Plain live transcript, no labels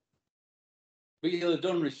But you'll have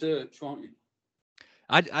done research, won't you?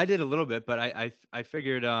 I did a little bit, but I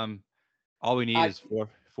figured all we need I is four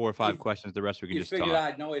or five you, questions. The rest we can you just figured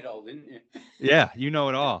talk. I'd know it all, didn't you? Yeah, you know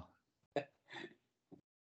it all.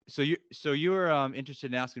 So you were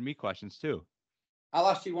interested in asking me questions too. I'll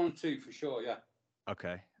ask you one or two for sure. Yeah.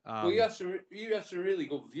 Okay. Well, you have some really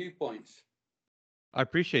good viewpoints. I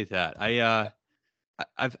appreciate that.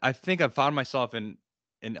 I think I've found myself in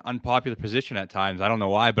an unpopular position at times. I don't know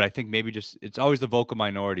why, but I think maybe just it's always the vocal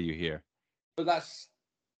minority you hear. But that's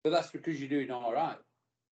because you're doing all right.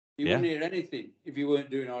 You Yeah, wouldn't hear anything if you weren't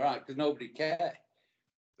doing all right because nobody cared.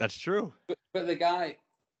 that's true. But that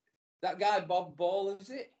guy Bob Ball, is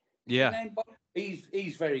it? Is his Yeah, name Bob?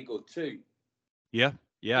 He's very good too. yeah,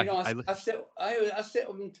 yeah. You know, I sit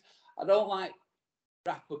up and I don't like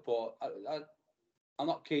Rappaport. I'm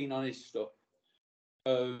not keen on his stuff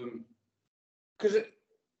because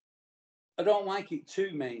I don't like it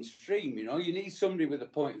too mainstream. You know, you need somebody with a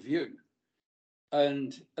point of view,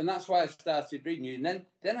 and that's why I started reading you. And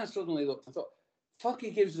then I suddenly looked. I thought, fuck, he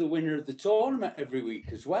gives the winner of the tournament every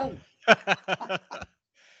week as well.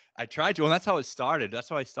 I tried to, and that's how it started. That's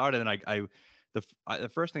how I started, and the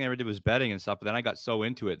first thing I ever did was betting and stuff. But then I got so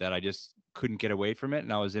into it that I just couldn't get away from it,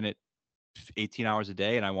 and I was in it 18 hours a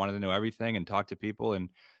day, and I wanted to know everything and talk to people. And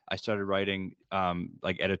I started writing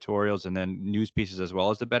like editorials and then news pieces as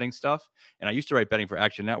well as the betting stuff. And I used to write betting for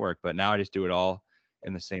Action Network, but now I just do it all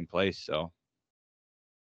in the same place. So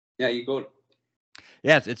Yeah, you're good.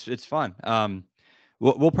 yeah, it's fun.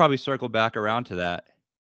 We'll probably circle back around to that.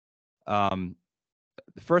 Um,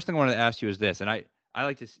 the first thing I wanted to ask you is this, and I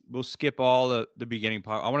like to we'll skip all the beginning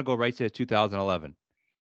part. I want to go right to 2011.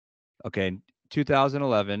 Okay,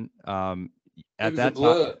 2011. It At was a that time,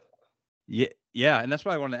 blur. yeah, yeah, and that's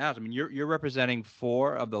what I wanted to ask. I mean, you're representing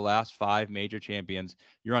four of the last five major champions.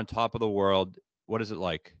 You're on top of the world. What is it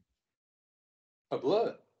like? A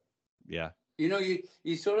blur. Yeah, You know,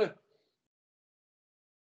 you sort of.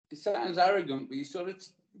 It sounds arrogant, but you sort of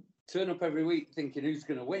turn up every week thinking who's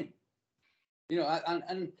going to win. You know,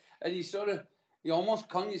 and you almost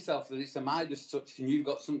con yourself that it's a Midas touch and you've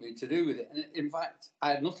got something to do with it. And in fact,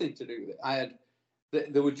 I had nothing to do with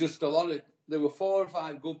it. There were just there were 4 or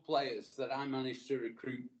 5 good players that I managed to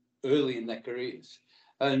recruit early in their careers,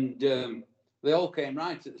 and they all came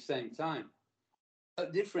right at the same time,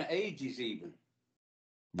 at different ages even.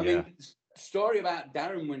 I yeah. mean, the story about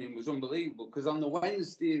Darren winning was unbelievable because on the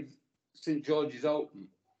Wednesday of St George's Open,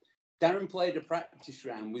 Darren played a practice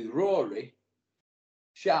round with Rory,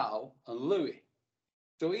 Charles, and Louis.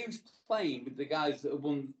 So he was playing with the guys that had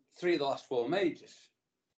won 3 of the last 4 majors.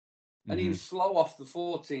 And he Hmm. was slow off the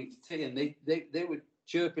 14th tee, and they were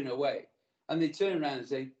chirping away. And they turned around and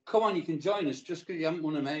say, come on, you can join us just because you haven't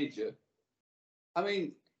won a major. I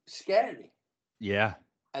mean, scary. Yeah.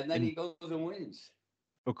 And then And he goes and wins.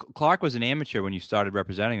 well, Clark was an amateur when you started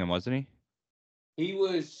representing him, wasn't he? He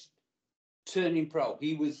was turning pro.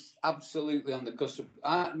 He was absolutely on the cusp.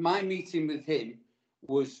 My meeting with him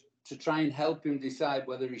was to try and help him decide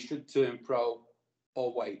whether he should turn pro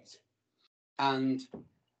or wait. And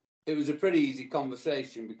it was a pretty easy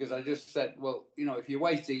conversation because I just said, well, you know, if you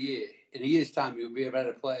wait a year, in a year's time, you'll be a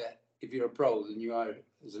better player if you're a pro than you are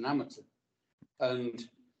as an amateur. And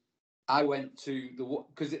I went to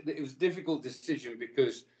because it was a difficult decision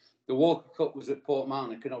because the Walker Cup was at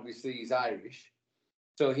Portmarnock and obviously he's Irish.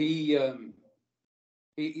 So he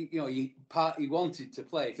wanted to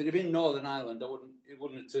play. If it had been Northern Ireland, it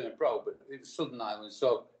wouldn't have turned pro, but it was Southern Ireland,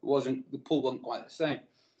 so the pool wasn't quite the same.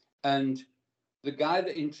 And the guy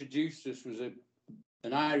that introduced us was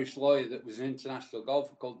an Irish lawyer that was an international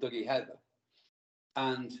golfer called Dougie Heather,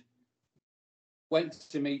 and went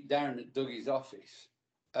to meet Darren at Dougie's office.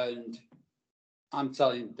 And I'm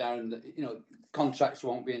telling Darren that, you know, contracts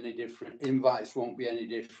won't be any different, invites won't be any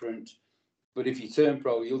different, but if you turn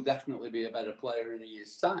pro, you'll definitely be a better player in a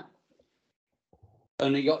year's time.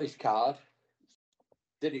 And he got his card,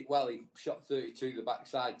 did it well. He shot 32 the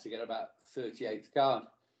backside to get about 38th card.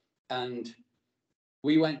 And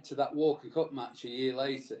we went to that Walker Cup match a year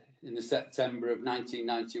later in the September of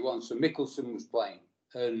 1991. So Mickelson was playing,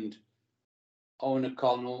 and Owen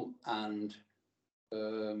O'Connell and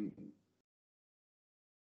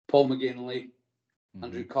Paul McGinley,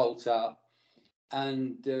 Andrew Coulthard,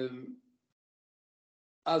 and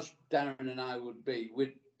as Darren and I would be, with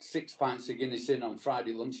 6 pints of Guinness in on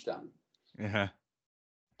Friday lunchtime. Yeah.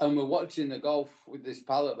 And we're watching the golf with this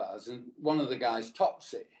pal of ours, and one of the guys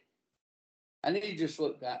tops it. And he just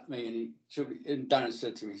looked at me, and Darren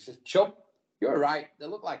said to me, he said, Chub, you're right. They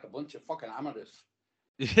look like a bunch of fucking amateurs.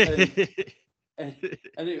 And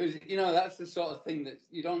it was, that's the sort of thing that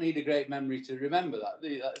you don't need a great memory to remember that, do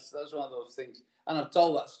you? That's one of those things. And I've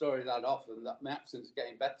told that story that often, that my accent's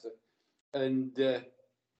getting better. And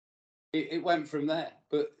it went from there.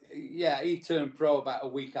 But yeah, he turned pro about a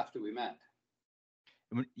week after we met.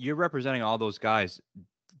 When you're representing all those guys,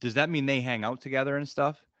 does that mean they hang out together and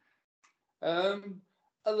stuff? A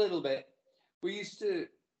little bit. We used to,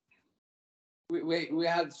 we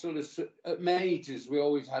had sort of, at majors, we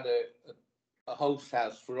always had a host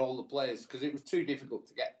house for all the players because it was too difficult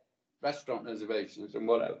to get restaurant reservations and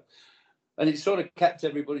whatever. And it sort of kept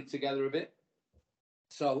everybody together a bit.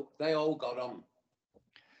 So they all got on.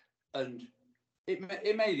 And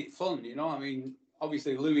it made it fun, I mean,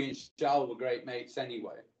 obviously Louis and Charles were great mates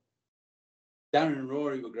anyway. Darren and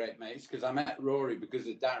Rory were great mates because I met Rory because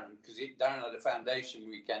of Darren, because Darren had a foundation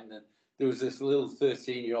weekend and there was this little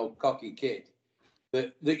 13-year-old cocky kid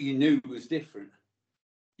that you knew was different.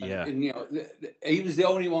 Yeah. And he was the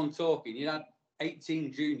only one talking. You had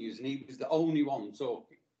 18 juniors and he was the only one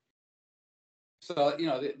talking. So,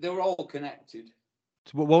 they were all connected.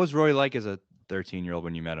 So what was Roy like as a 13-year-old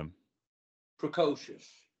when you met him? Precocious.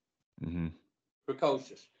 Mm-hmm.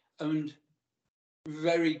 Precocious. And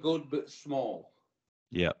very good but small.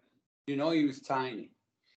 Yeah. He was tiny.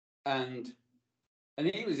 And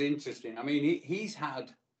he was interesting. I mean, he's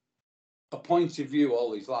had a point of view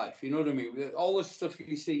all his life. You know what I mean? All the stuff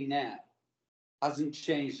you see now hasn't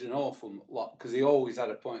changed an awful lot because he always had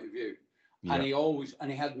a point of view. Yeah. And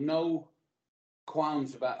he had no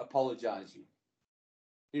qualms about apologizing.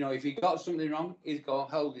 If he got something wrong, he'd go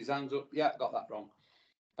hold his hands up. Yeah, got that wrong.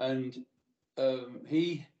 And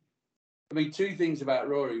two things about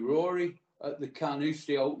Rory. Rory at the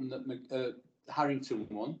Carnoustie Open that Harrington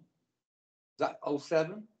won. Is that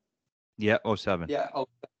 07? Yeah, 07. Yeah, 07.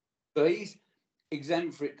 So he's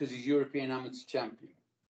exempt for it because he's European Amateur Champion.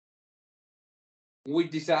 We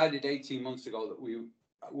decided 18 months ago that we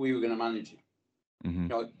were going to manage him. Mm-hmm.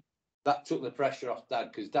 That took the pressure off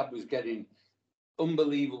Dad because Dad was getting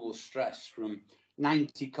unbelievable stress from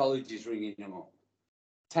 90 colleges ringing him up,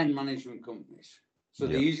 10 management companies. So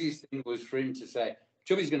the easiest thing was for him to say,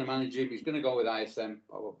 Chubby's going to manage him, he's going to go with ISM,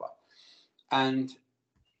 blah, blah, blah. And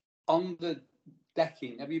on the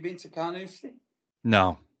decking, have you been to Carnoustie?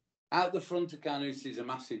 No. Out the front of Carnoustie is a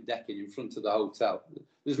massive decking in front of the hotel.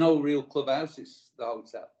 There's no real clubhouse, it's the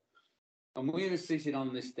hotel. And we were sitting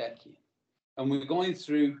on this decking, and we were going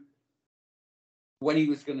through when he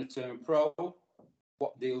was going to turn pro,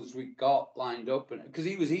 what deals we got lined up, and because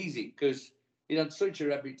he was easy, because he had such a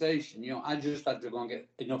reputation. I just had to go and get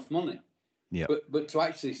enough money. Yeah. But to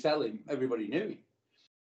actually sell him, everybody knew him.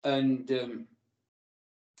 And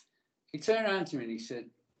he turned around to me and he said,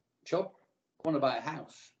 Chub, I want to buy a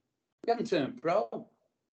house. We haven't turned pro. We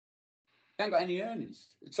haven't got any earnings.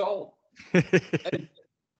 It's all.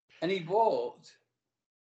 and he bought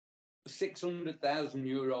a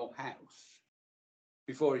 €600,000 house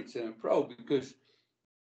before he turned pro because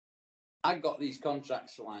I got these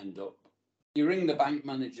contracts lined up. You ring the bank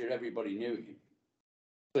manager, everybody knew him.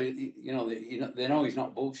 So, they know he's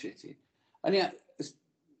not bullshitting. And yet,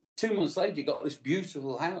 2 months later, he got this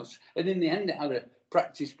beautiful house. And in the end, it had a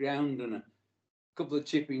practice ground and a couple of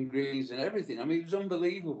chipping greens and everything. I mean, it was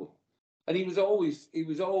unbelievable. And he was always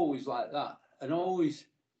like that, and always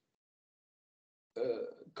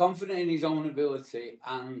confident in his own ability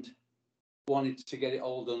and wanted to get it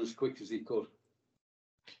all done as quick as he could.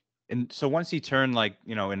 And so once he turned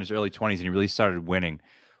in his early 20s and he really started winning,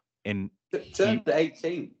 and turned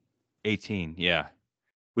 18. 18, yeah.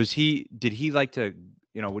 Did he like to,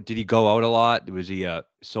 did he go out a lot? Was he a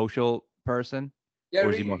social person? Yeah,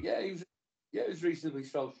 he was reasonably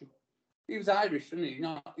social. He was Irish, wasn't he?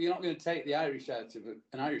 You're not going to take the Irish out of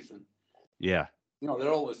an Irishman. Yeah.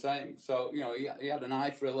 They're all the same. So, he had an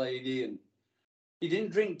eye for a lady, and he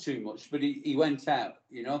didn't drink too much, but he went out,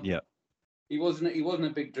 Yeah. He wasn't a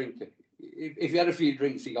big drinker. If he had a few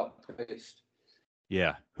drinks, he got pissed.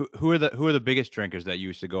 Yeah. Who are the biggest drinkers that you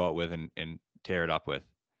used to go out with and tear it up with?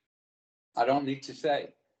 I don't need to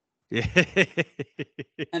say. Yeah.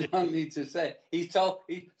 I don't need to say.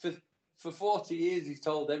 For 40 years, he's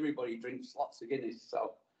told everybody he drinks lots of Guinness.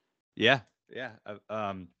 So. Yeah.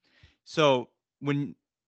 So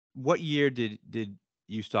what year did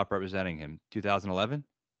you stop representing him? 2011?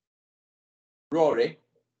 Rory?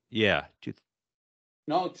 Yeah.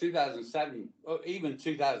 No, 2007, or even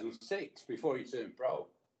 2006, before he turned pro.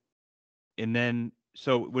 And then,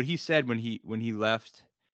 so what he said when he left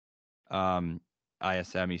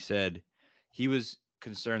ISM, he said he was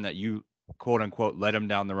concerned that you, quote unquote, led him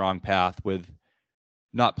down the wrong path with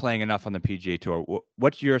not playing enough on the PGA Tour.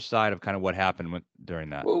 What's your side of kind of what happened during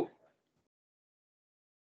that? Well,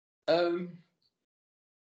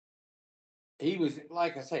 He was,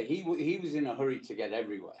 like I say, he was in a hurry to get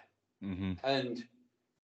everywhere. Mm-hmm. And,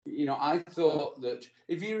 I thought that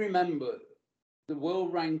if you remember, the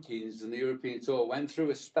world rankings and the European Tour went through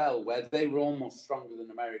a spell where they were almost stronger than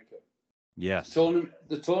America. Yes.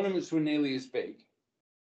 The tournaments were nearly as big,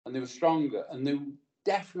 and they were stronger, and they were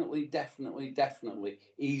definitely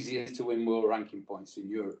easier to win world ranking points in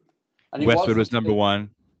Europe. And Westwood was number one. It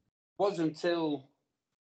wasn't until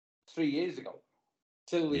 3 years ago,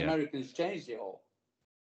 till the Yeah. Americans changed it all,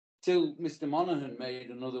 till Mr. Monaghan made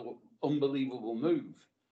another unbelievable move.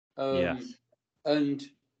 Yes. And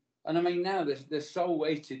I mean, now they're so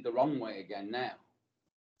weighted the wrong way again now.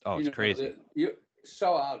 Oh, it's crazy. It's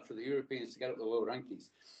so hard for the Europeans to get up the world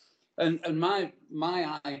rankings. And my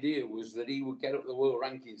idea was that he would get up the world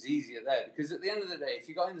rankings easier there, because at the end of the day, if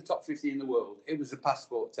you got in the top 50 in the world, it was a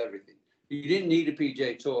passport to everything. You didn't need a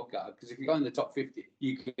PGA Tour card, because if you got in the top 50,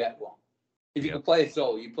 you could get one. If you could play at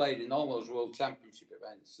all, you played in all those World Championship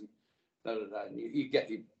events, and you get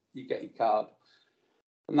your card.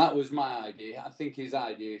 And that was my idea. I think his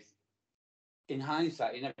idea, in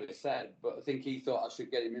hindsight, he never said, but I think he thought I should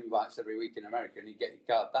get him invites every week in America and he'd get your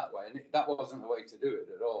card that way. And that wasn't the way to do it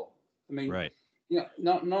at all. I mean, right.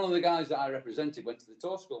 None of the guys that I represented went to the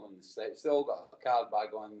tour school in the States. They all got a card by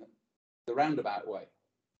going the roundabout way.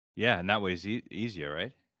 Yeah, and that way's easier,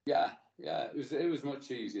 right? Yeah, it was much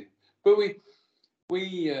easier. But we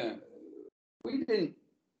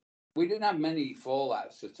didn't have many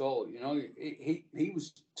fallouts at all. He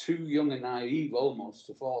was too young and naive almost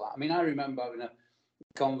to fall out. I mean, I remember having a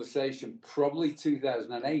conversation probably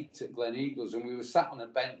 2008 at Glen Eagles, and we were sat on a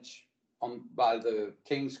bench by the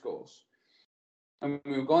King's Course, and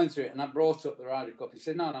we were going through it, and I brought up the Ryder Cup. He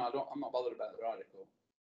said, "No, I'm not bothered about the Ryder Cup."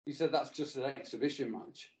 He said, "That's just an exhibition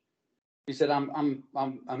match." He said, "I'm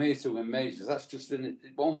here to win majors. That's just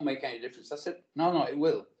it won't make any difference." I said, "No, it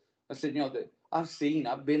will." I said,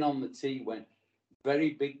 I've been on the tee when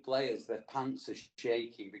very big players, their pants are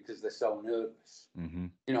shaking because they're so nervous. Mm-hmm.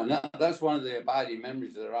 That's one of the abiding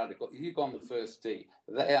memories of the Ryder Cup. If you go on the first tee,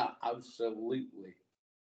 they are absolutely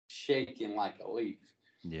shaking like a leaf.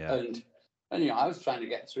 Yeah. And I was trying to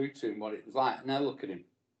get through to him what it was like. Now look at him.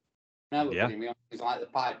 At him. He's like the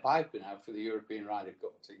Pied Piper now for the European Ryder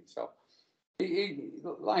Cup team. So, he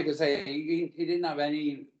like I say, he didn't have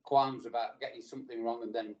any qualms about getting something wrong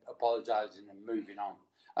and then apologising and moving on.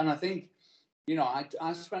 And I think,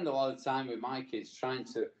 I spend a lot of time with my kids trying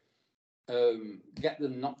to get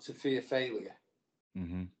them not to fear failure.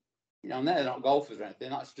 Mm-hmm. And they're not golfers or anything.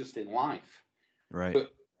 That's just in life. Right.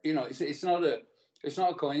 But it's not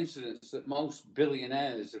a coincidence that most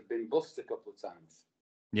billionaires have been bust a couple of times.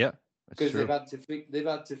 Yeah, because they've had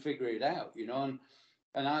to figure it out.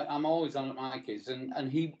 And I'm always on at my kids,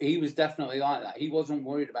 and he was definitely like that. He wasn't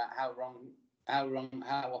worried about how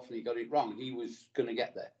often he got it wrong. He was going to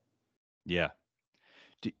get there. Yeah.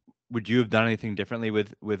 Would you have done anything differently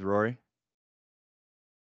with Rory?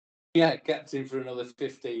 Yeah, kept him for another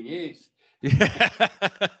 15 years. Because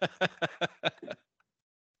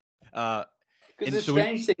the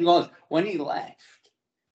strange thing was, when he left,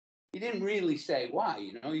 he didn't really say why.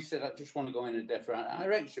 He said, "I just want to go in a different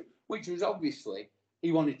direction," which was obviously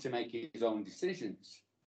he wanted to make his own decisions.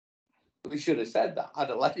 But he should have said that. I'd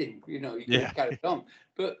have let him. He could have carried on.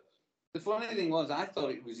 But the funny thing was, I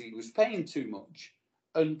thought he was paying too much.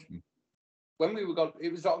 And when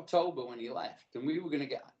it was October when he left, and we were going to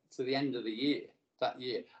get to the end of the year that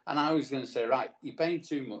year, and I was going to say, "Right, you're paying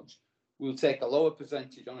too much. We'll take a lower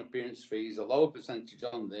percentage on appearance fees, a lower percentage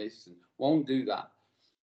on this, and won't do that."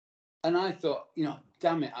 And I thought,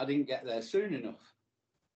 damn it, I didn't get there soon enough.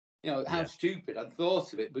 How stupid. I'd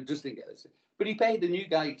thought of it, but just didn't get there. But he paid the new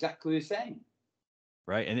guy exactly the same.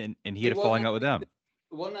 Right, and he had a falling out with them. It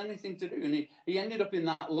wasn't anything to do. And he ended up in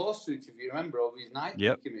that lawsuit, if you remember, over his night.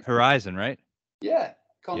 Yep, Horizon, right? Yeah,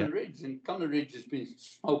 Connor Ridge. And Connor Ridge has been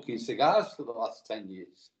smoking cigars for the last 10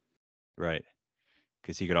 years. Right,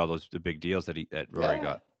 because he got all the big deals that Rory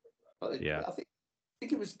got. Well, I think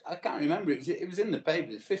it was, I can't remember. It was in the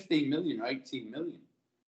paper. It's 15 million or 18 million.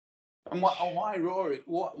 And why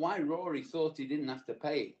Rory thought he didn't have to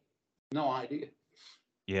pay? No idea.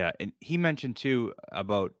 Yeah, and he mentioned too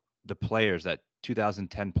about the players, that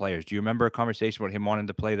 2010 players. Do you remember a conversation about him wanting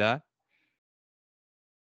to play that?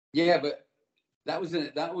 Yeah, but that was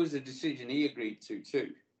a decision he agreed to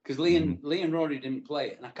too, because Lee and Rory didn't play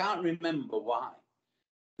it, and I can't remember why.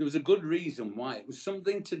 There was a good reason why. It was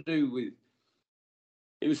something to do with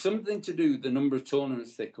the number of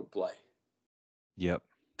tournaments they could play. Yep.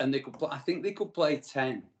 And I think they could play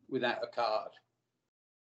 10 without a card.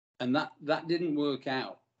 And that didn't work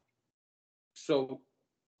out. So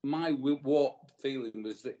my warped feeling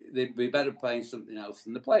was that they'd be better playing something else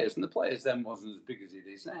than the players, and the players then wasn't as big as it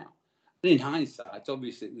is now. And in hindsight,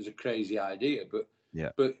 obviously it was a crazy idea, but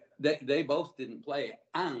they both didn't play it,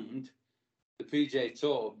 and the PGA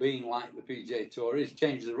Tour, being like the PGA Tour is,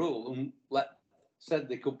 changed the rule and said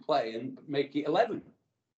they could play and make it 11.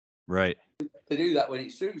 Right. They do that when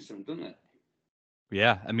it suits them, doesn't it?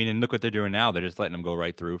 Yeah, I mean, and look what they're doing now. They're just letting them go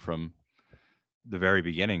right through from the very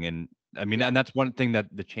beginning. And I mean, and that's one thing, that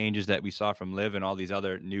the changes that we saw from Liv and all these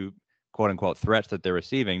other new quote unquote threats that they're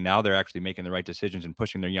receiving. Now they're actually making the right decisions and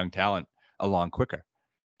pushing their young talent along quicker.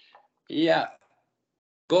 Yeah.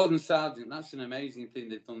 Gordon Sargent, that's an amazing thing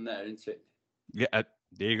they've done there, isn't it? Yeah,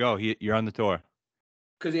 there you go. You're on the tour.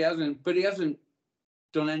 Because he hasn't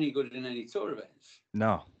done any good in any tour events.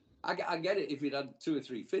 No. I get it if he'd had 2 or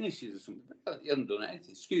 3 finishes or something. He hasn't done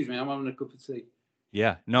anything. Excuse me, I'm having a cup of tea.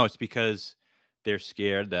 Yeah, no, it's because they're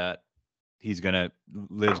scared that Liv's gonna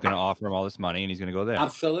offer him all this money and he's gonna go there.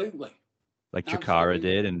 Absolutely. Like Chikara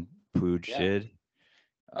did and Puig did.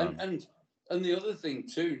 And the other thing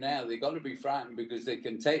too, now they've got to be frightened because they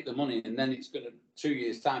can take the money and then 2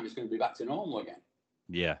 years' time it's going to be back to normal again.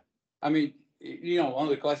 Yeah. I mean, one of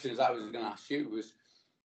the questions I was going to ask you was,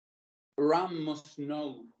 Ram must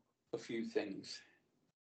know a few things,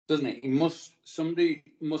 doesn't he? Somebody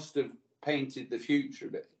must have painted the future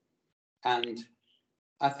a bit, and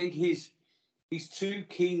I think he's too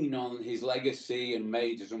keen on his legacy and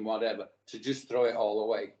majors and whatever to just throw it all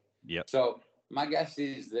away. Yep. So my guess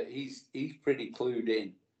is that he's pretty clued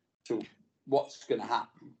in to what's going to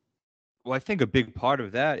happen. Well, I think a big part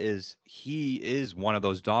of that is he is one of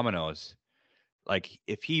those dominoes. Like,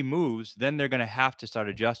 if he moves, then they're going to have to start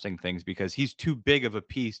adjusting things because he's too big of a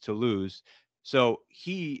piece to lose. So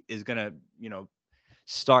he is going to,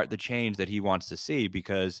 start the change that he wants to see,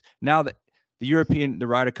 because now that the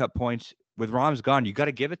Ryder Cup points with Rahm's gone, you got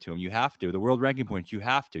to give it to him. You have to. The world ranking points, you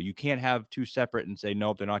have to. You can't have two separate and say,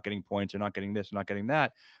 nope, they're not getting points. They're not getting this, they're not getting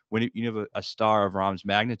that. When you have a star of Rahm's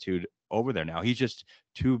magnitude over there now, he's just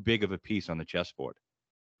too big of a piece on the chessboard.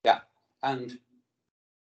 Yeah. And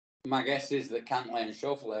my guess is that Cantlay and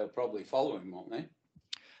Schauffele are probably following, won't they?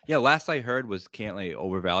 Yeah, last I heard was Cantlay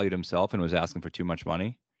overvalued himself and was asking for too much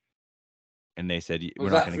money. And they said, we're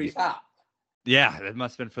not going to get hat. Yeah, that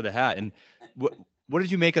must have been for the hat. And what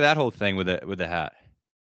did you make of that whole thing with the hat?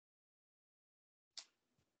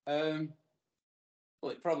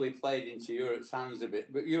 Well, it probably played into Europe's hands a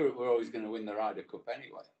bit, but Europe were always going to win the Ryder Cup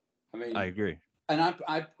anyway. I mean, I agree. And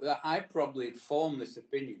I probably formed this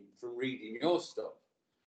opinion from reading your stuff,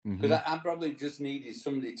 because I probably just needed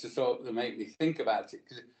somebody to sort of make me think about it,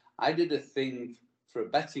 because I did a thing for a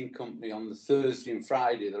betting company on the Thursday and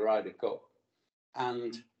Friday of the Ryder Cup,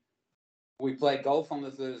 and we played golf on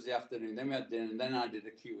the Thursday afternoon, then we had dinner, and then I did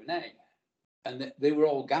a Q&A, and they were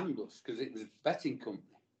all gamblers because it was a betting company.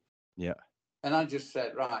 Yeah. And I just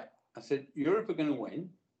said, right, I said, Europe are going to win.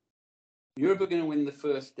 Europe are going to win the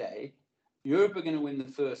first day. Europe are going to win the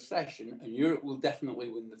first session, and Europe will definitely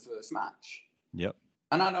win the first match. Yep.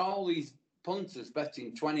 And I had all these punters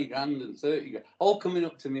betting 20 grand and 30 grand, all coming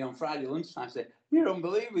up to me on Friday lunchtime. I said, you're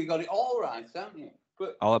unbelievable. You got it all right, haven't you?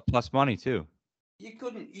 But all at plus money too. You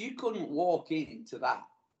couldn't walk into that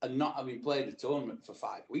and not having played a tournament for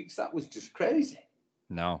 5 weeks. That was just crazy.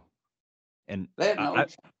 No. And they had no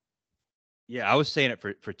chance. Yeah, I was saying it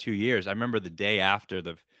for 2 years. I remember the day after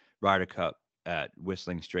the Ryder Cup at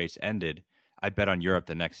Whistling Straits ended, I bet on Europe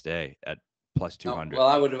the next day at plus 200. Well,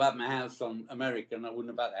 I would have had my house on America, and I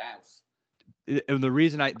wouldn't have had a house. And the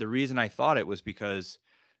reason I thought it was because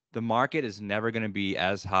the market is never going to be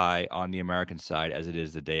as high on the American side as it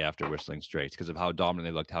is the day after Whistling Straits because of how dominant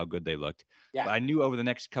they looked, how good they looked. Yeah. But I knew over the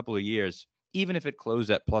next couple of years, even if it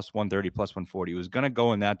closed at plus 130, plus 140, it was going to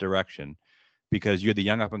go in that direction because you had the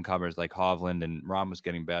young up-and-comers like Hovland, and Rahm was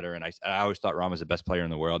getting better. And I always thought Rahm was the best player in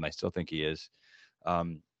the world, and I still think he is.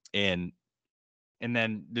 And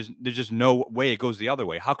then there's just no way it goes the other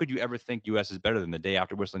way. How could you ever think U.S. is better than the day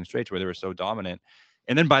after Whistling Straits where they were so dominant?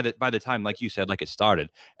 And then by the time, like you said, like it started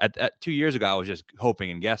at 2 years ago, I was just hoping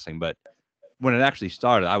and guessing. But when it actually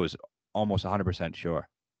started, I was almost 100% sure.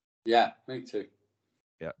 Yeah, me too.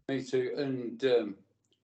 Yeah, me too. And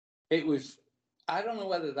it was, I don't know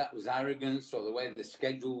whether that was arrogance or the way the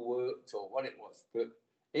schedule worked or what it was, but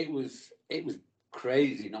it was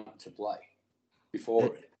crazy not to play before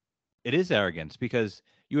it. It is arrogance because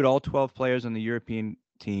you had all 12 players on the European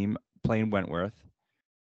team playing Wentworth,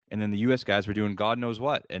 and then the U.S. guys were doing God knows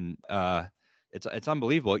what, and it's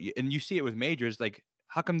unbelievable. And you see it with majors. Like,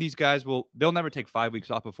 how come these guys they'll never take 5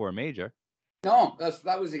 weeks off before a major? No,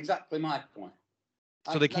 that was exactly my point.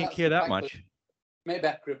 So they can't care that much. Maybe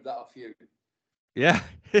I cribbed that off you. Yeah.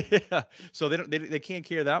 Yeah. So they can't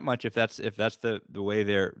care that much if that's the way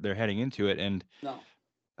they're heading into it. And No.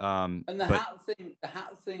 And but the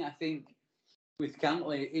hat thing, I think, with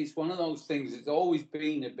Cantley, it's one of those things. It's always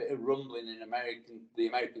been a bit of rumbling in the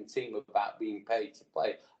American team about being paid to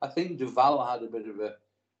play. I think Duval had a bit of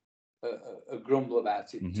a grumble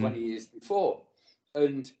about it mhm. 20 years before,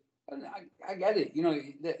 and I get it. You know,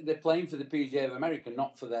 they're playing for the PGA of America,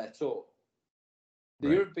 not for their tour. The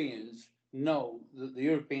Right. Europeans know that the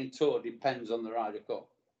European tour depends on the Ryder Cup,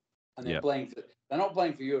 and Yep. they're not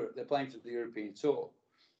playing for Europe. They're playing for the European tour.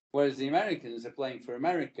 Whereas the Americans are playing for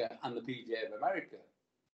America and the PGA of America.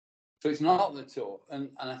 So it's not the tour. And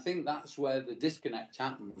I think that's where the disconnect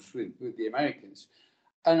happens with the Americans.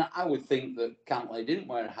 And I would think that Cantlay didn't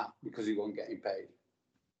wear a hat because he wasn't getting paid.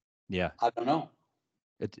 Yeah. I don't know.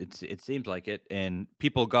 It seems like it, and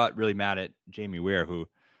people got really mad at Jamie Weir, who,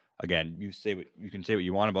 again, you can say what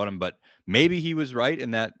you want about him, but maybe he was right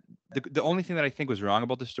in that the only thing that I think was wrong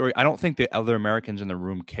about the story, I don't think the other Americans in the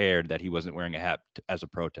room cared that he wasn't wearing a hat as a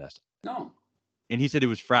protest, No, and he said it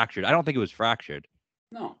was fractured. I don't think it was fractured.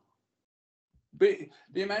 no. But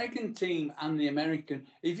the American team and the American,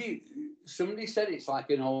 somebody said it's like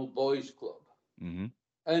an old boys club. Hmm.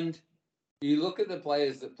 And you look at the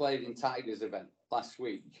players that played in Tiger's event last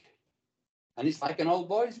week, and it's like an old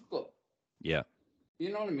boys club. Yeah.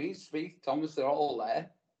 You know what I mean? Spieth, Thomas, they're all there,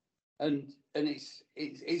 and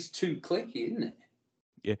it's too clicky, isn't it?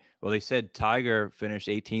 Yeah. Well, they said Tiger finished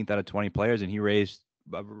 18th out of 20 players, and he rose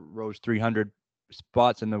 300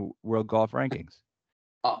 spots in the world golf rankings.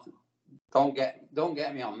 Oh, don't get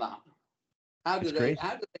me on that. It's crazy.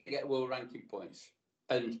 How do they get world ranking points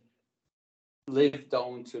and Live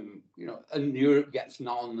don't, and and Europe gets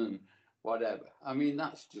none and whatever? I mean,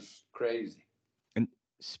 that's just crazy. And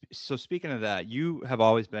so, speaking of that, you have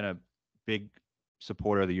always been a big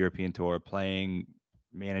supporter of the European Tour, playing,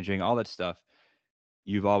 managing, all that stuff.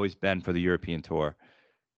 You've always been for the European Tour.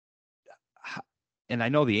 And I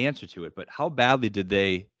know the answer to it, but how badly did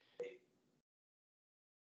they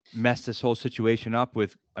mess this whole situation up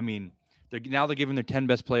with? I mean, they're giving their 10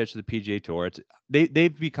 best players to the PGA Tour.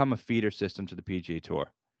 They've become a feeder system to the PGA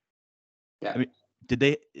Tour. I Yeah, mean, did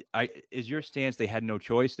they? Is your stance they had no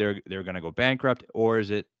choice? They're going to go bankrupt, or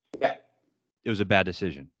is it? yeah, It was a bad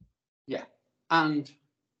decision. yeah. And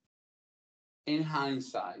in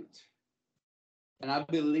hindsight, and I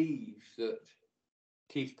believe that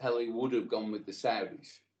Keith Pelly would have gone with the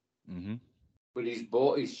Saudis, Mm-hmm. but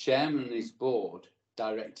his chairman and his board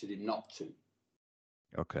directed him not to.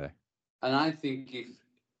 Okay. And I think if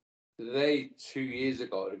they 2 years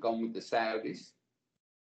ago had gone with the Saudis,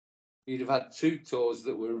 you'd have had two tours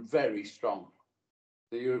that were very strong.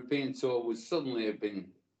 The European tour would suddenly have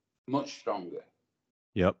been much stronger.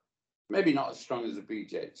 Yep. Maybe not as strong as the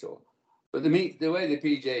PGA Tour, but the way the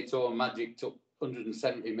PGA Tour Magic took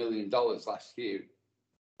 $170 million last year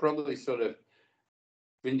probably sort of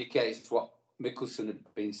vindicates what Mickelson had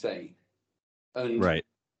been saying. And Right.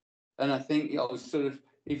 I think sort of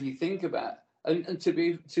if you think about and to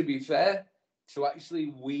be fair, to actually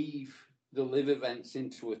weave the live events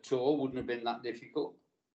into a tour wouldn't have been that difficult.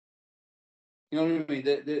 You know what I mean?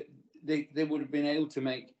 They would have been able to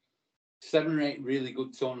make 7 or 8 really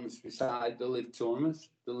good tournaments beside the live tournaments.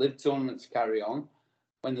 The live tournaments carry on.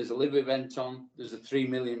 When there's a live event on, there's a $3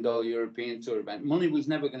 million European Tour event. Money was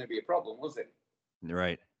never going to be a problem, was it?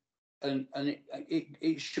 Right. And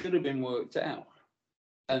it should have been worked out.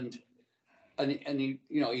 And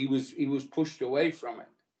he was pushed away from it.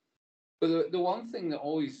 But the one thing that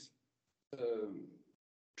always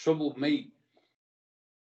troubled me,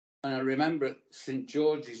 and I remember at St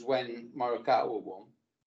George's when Morikawa won,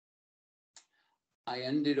 I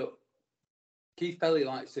ended up. Keith Pelly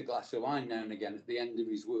likes a glass of wine now and again at the end of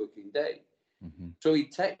his working day. Mm-hmm. So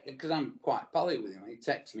he'd text, because I'm quite pally with him, he'd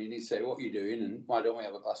text me and he'd say, "What are you doing? And why don't we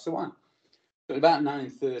have a glass of wine?" So about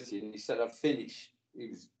 9:30, and he said, "I've finished." He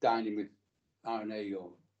was dining with RNA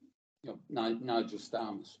or Nigel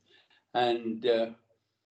Starmus. And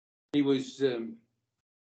he was,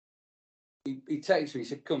 he texted me, he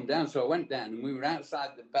said, "Come down." So I went down and we were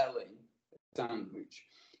outside the Belly Sandwich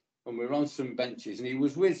and we were on some benches and he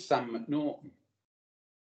was with Sam McNaughton.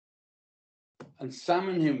 And Sam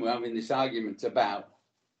and him were having this argument about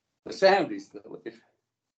the Saudis that live.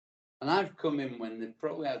 And I've come in when they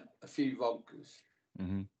probably had a few vodkas.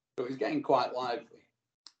 Mm-hmm. So it was getting quite lively.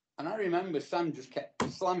 And I remember Sam just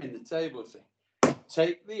kept slamming the table saying,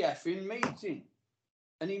 "Take the effing meeting."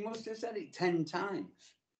 And he must have said it 10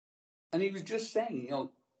 times. And he was just saying,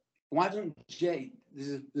 why don't Jay,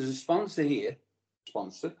 there's a sponsor here,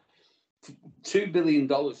 $2 billion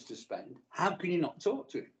to spend. How can you not talk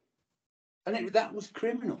to him? And that was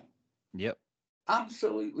criminal. Yep.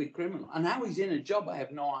 Absolutely criminal. And how he's in a job, I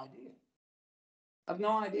have no idea. I've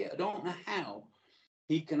no idea. I don't know how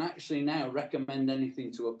he can actually now recommend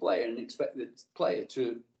anything to a player and expect the player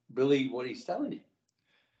to believe what he's telling him.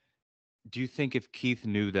 Do you think if Keith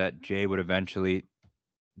knew that Jay would eventually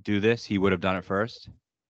do this, he would have done it first?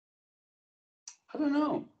 I don't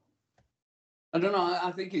know.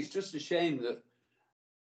 I think it's just a shame that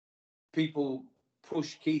people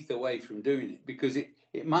push Keith away from doing it, because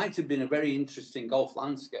it might have been a very interesting golf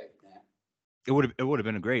landscape now. It would have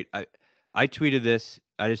been a great. I tweeted this.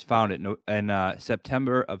 I just found it in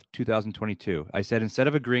September of 2022. I said, instead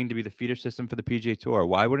of agreeing to be the feeder system for the PGA Tour,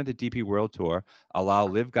 why wouldn't the DP World Tour allow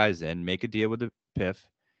live guys in, make a deal with the PIF,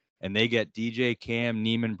 and they get DJ, Cam,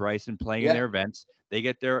 Neiman, Bryson playing in their events. They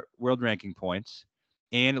get their world ranking points,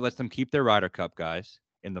 and it lets them keep their Ryder Cup guys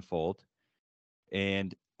in the fold.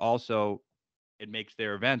 And also, it makes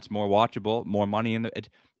their events more watchable, more money in the.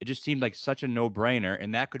 It just seemed like such a no-brainer,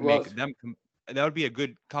 and that could make them. That would be a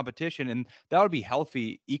good competition, and that would be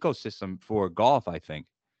healthy ecosystem for golf, I think.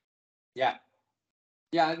 Yeah,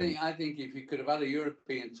 I think if you could have had a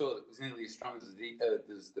European tour that was nearly as strong as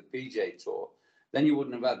the PGA Tour, then you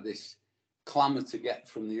wouldn't have had this clamour to get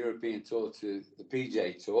from the European Tour to the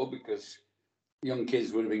PGA Tour, because young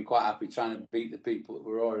kids would have been quite happy trying to beat the people that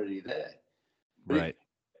were already there. But right.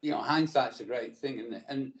 Hindsight's a great thing, isn't it?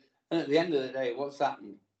 And at the end of the day, what's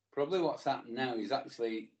happened now is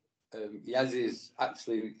actually Yaz is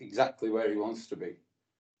actually exactly where he wants to be.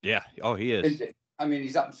 Yeah. Oh, he is. I mean,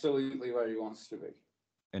 he's absolutely where he wants to be.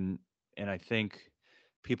 And I think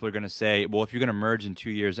people are going to say, well, if you're going to merge in 2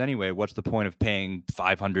 years anyway, what's the point of paying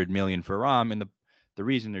 $500 million for Rahm? And the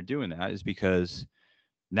reason they're doing that is because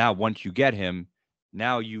now once you get him,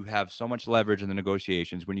 now you have so much leverage in the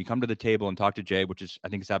negotiations. When you come to the table and talk to Jay, which is I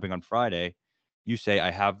think is happening on Friday, you say,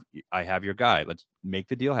 I have your guy. Let's make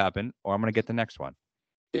the deal happen, or I'm going to get the next one.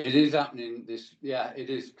 It is happening. It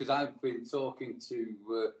is, because I've been talking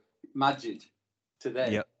to Majid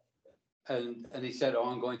today. Yep. And he said,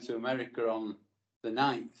 I'm going to America on the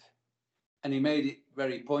 9th. And he made it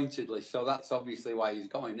very pointedly. So that's obviously why he's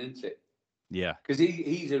going, isn't it? Yeah. Because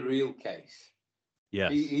he's a real case.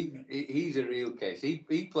 Yes. He's a real case. He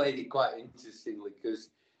played it quite interestingly, because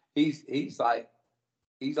he's like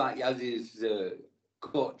Yaz's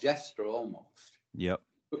court jester almost. Yep.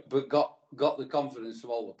 But got the confidence of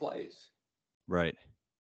all the players. Right.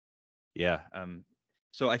 Yeah.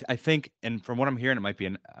 So I think, and from what I'm hearing, it might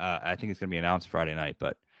be I think it's going to be announced Friday night,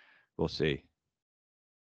 but we'll see.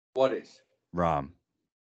 What is? Rahm.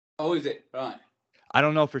 Oh, is it? Right. I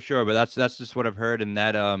don't know for sure, but that's just what I've heard, and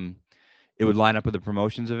that it would line up with the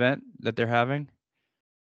promotions event that they're having.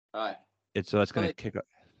 Right. It's going to kick up.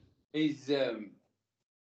 It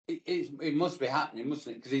must be happening,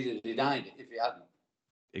 mustn't it? Because he'd have denied it if he hadn't.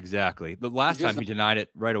 Exactly. The last time he denied it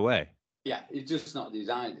right away. Yeah, he's just not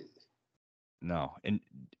denied it. No. And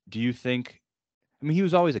do you think? I mean, he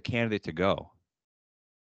was always a candidate to go.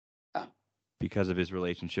 Yeah. Because of his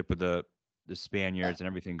relationship with the Spaniards and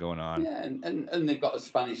everything going on. Yeah, and they've got a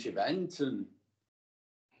Spanish event, and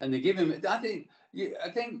they give him. I think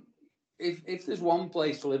if there's one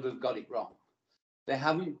place Liv have got it wrong, they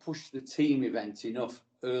haven't pushed the team event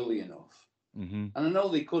early enough. Mm-hmm. And I know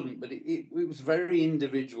they couldn't, but it was very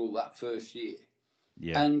individual that first year.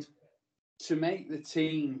 Yeah. And to make the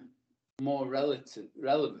team more relevant,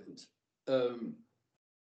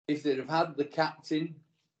 if they'd have had the captain,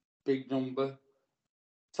 big number,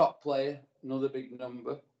 top player, another big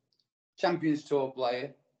number, Champions Tour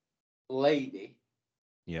player, lady.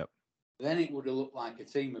 Yep. Then it would have looked like a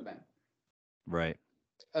team event. Right.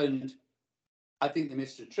 And I think they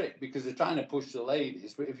missed a trick, because they're trying to push the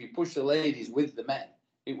ladies. But if you push the ladies with the men,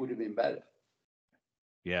 it would have been better.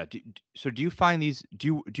 Yeah. So do you find these?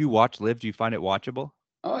 Do you watch Live? Do you find it watchable?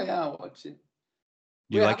 Oh yeah, I watch it.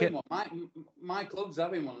 Do you like it? My club's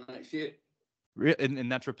having one next year.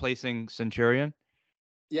 And that's replacing Centurion?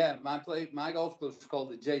 Yeah, my golf club's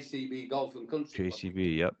called the JCB Golf and Country Club.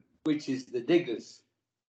 JCB, yep. Which is the Diggers,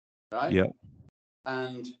 right? Yep.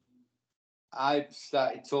 And I've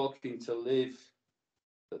started talking to Liv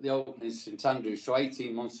at the Open in St Andrews, so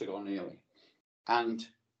 18 months ago nearly. And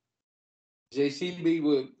JCB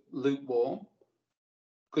were lukewarm,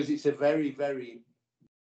 because it's a very, very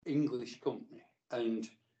English company and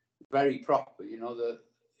very proper.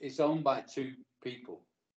 It's owned by two people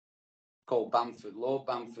called Bamford, Lord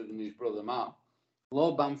Bamford and his brother Mark.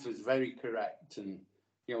 Lord Bamford's very correct and,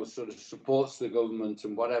 sort of supports the government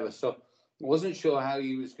and whatever. So I wasn't sure how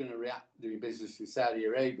he was going to react doing business in Saudi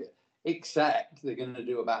Arabia, except they're going to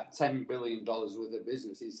do about $10 billion worth of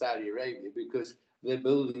business in Saudi Arabia, because they're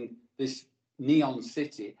building this neon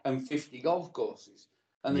city and 50 golf courses.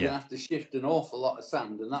 And they're going to have to shift an awful lot of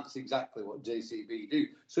sand. And that's exactly what JCB do.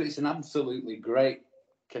 So it's an absolutely great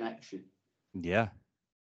connection. Yeah.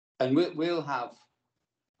 And we'll have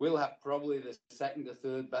probably the second or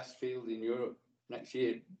third best field in Europe next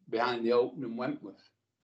year behind the Open and Wentworth.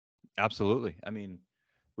 Absolutely. I mean,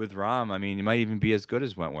 with Rahm, I mean, it might even be as good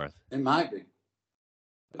as Wentworth. It might be.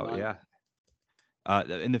 Yeah.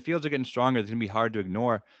 And the fields are getting stronger. It's going to be hard to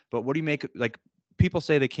ignore. But what do you make, like, people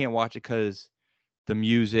say they can't watch it because the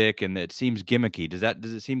music and it seems gimmicky. Does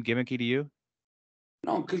it seem gimmicky to you?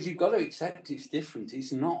 No, because you've got to accept it's different.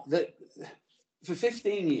 It's not that for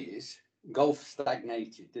 15 years, golf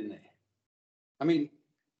stagnated, didn't it? I mean,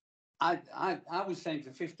 I was saying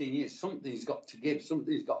for 15 years, something's got to give,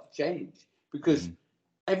 something's got to change, because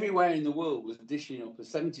everywhere in the world was dishing up a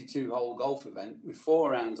 72-hole golf event with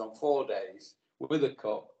 4 rounds on 4 days with a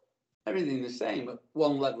cup, everything the same at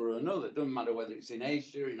one level or another. It doesn't matter whether it's in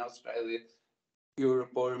Asia, in Australia,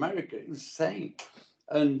 Europe or America. It was the same.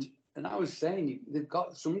 And I was saying,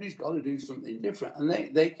 somebody's got to do something different. And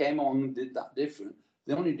they came on and did that different.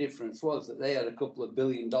 The only difference was that they had a couple of $1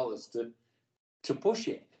 billion to push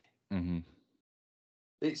it. Mm-hmm.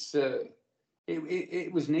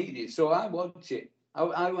 It was needed. So I watched it.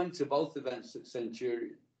 I went to both events at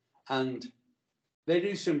Centurion, and they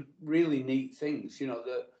do some really neat things. You know,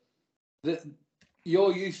 that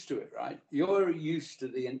you're used to it, right? You're used to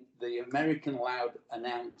the American loud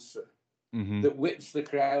announcer that whips the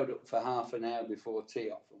crowd up for half an hour before tee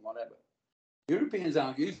off and whatever. Europeans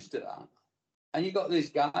aren't used to that. And you got this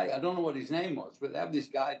guy, I don't know what his name was, but they have this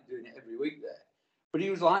guy doing it every week there. But he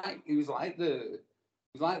was like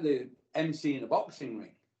the MC in a boxing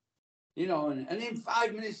ring, you know. And in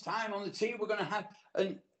 5 minutes' time on the tee, we're going to have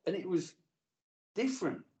and it was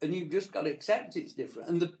different. And you've just got to accept it's different.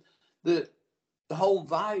 And the whole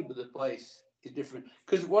vibe of the place is different.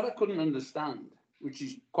 Because what I couldn't understand, which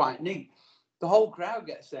is quite neat, the whole crowd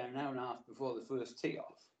gets there an hour and a half before the first tee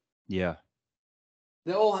off. Yeah.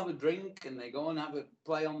 They all have a drink and they go and have a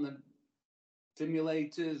play on the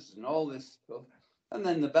simulators and all this stuff. And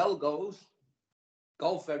then the bell goes,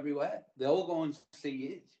 golf everywhere. They all go and see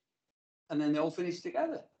it. And then they all finish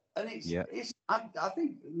together. And I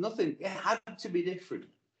think nothing, it had to be different.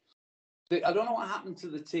 I don't know what happened to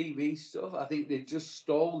the TV stuff. I think they just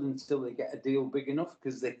stalled until they get a deal big enough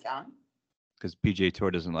because they can. Because PGA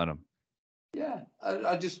Tour doesn't let them. Yeah,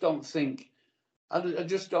 I just don't think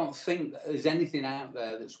that there's anything out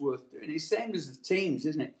there that's worth doing. It's the same as the teams,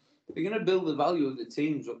 isn't it? They're going to build the value of the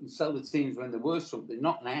teams up and sell the teams when they're worth something,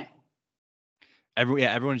 not now.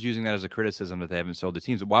 Everyone's using that as a criticism that they haven't sold the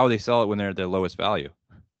teams. Why would they sell it when they're at their lowest value?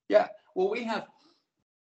 Yeah, well, we have.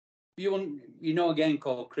 You know a game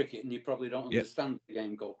called cricket, and you probably don't understand the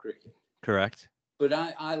game called cricket. Correct. But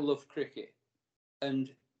I love cricket, and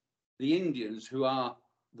the Indians, who are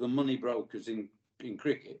the money brokers in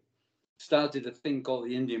cricket, started a thing called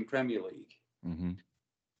the Indian Premier League. Mm-hmm.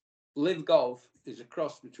 Live Golf is a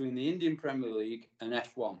cross between the Indian Premier League and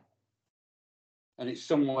F1, and it's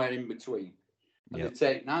somewhere in between. And they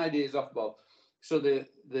take ideas off ball. So the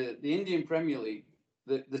Indian Premier League,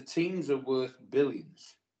 the teams are worth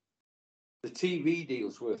billions. The TV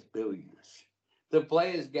deal's worth billions. The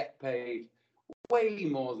players get paid way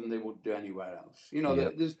more than they would do anywhere else. You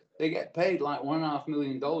know, they get paid like $1.5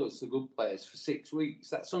 million to good players for 6 weeks.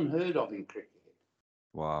 That's unheard of in cricket.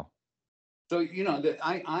 Wow. So, you know,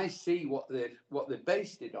 I see what they've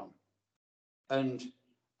based it on. And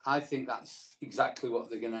I think that's exactly what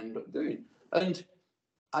they're going to end up doing. And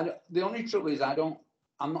the only trouble is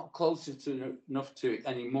I'm not closer enough to it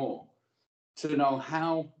anymore to know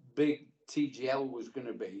how big TGL was going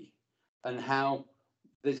to be and how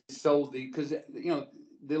they sold because, you know,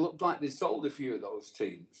 they looked like they sold a few of those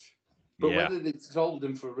teams. But whether they sold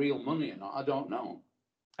them for real money or not, I don't know.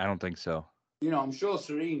 I don't think so. You know, I'm sure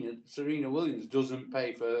Serena Williams doesn't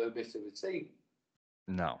pay for her bit of a team.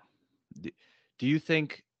 No. Do you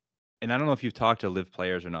think, and I don't know if you've talked to live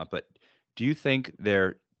players or not, but do you think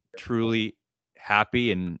they're truly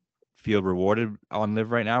happy and feel rewarded on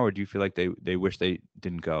live right now, or do you feel like they wish they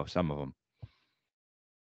didn't go, some of them?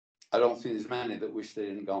 I don't think there's many that wish they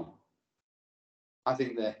didn't go. I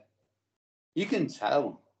think you can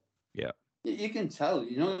tell. Yeah. You can tell,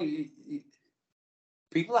 you know,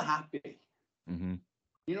 people are happy. Mm-hmm.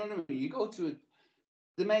 You know what I mean? You go to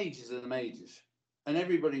the majors are the majors, and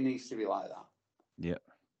everybody needs to be like that. Yeah.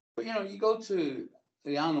 But, you know, you go to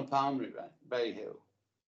the Arnold Palmer event, Bay Hill,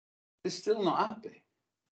 they're still not happy.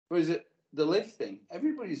 Whereas the live thing,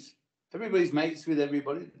 everybody's mates with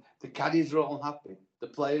everybody. The caddies are all happy. The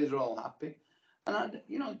players are all happy. And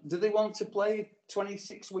do they want to play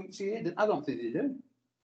 26 weeks a year? I don't think they do.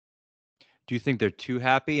 Do you think they're too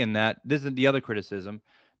happy? And that this is the other criticism.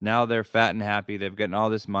 Now they're fat and happy. They've gotten all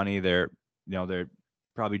this money. They're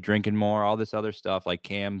probably drinking more, all this other stuff like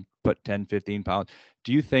Cam put 10, 15 pounds.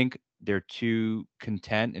 Do you think they're too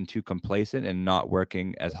content and too complacent and not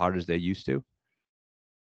working as hard as they used to?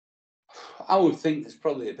 I would think there's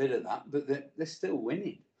probably a bit of that, but they're still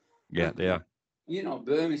winning. Yeah, they are.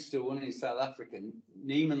 Burmese still won in South Africa.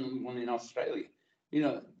 Neiman won in Australia.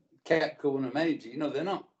 Koepka won a major.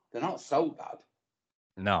 They're not so bad.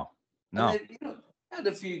 No. They had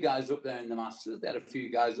a few guys up there in the Masters. They had a few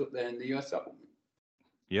guys up there in the US Open.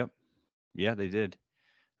 Yep. Yeah, they did.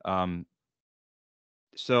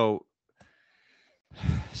 So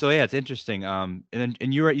yeah, it's interesting. And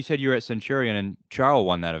you said you were at Centurion and Charles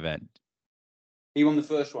won that event. He won the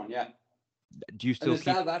first one, yeah. Do you still and the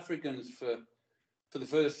South Africans for the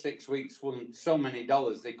first 6 weeks won so many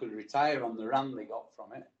dollars they could retire on the run they got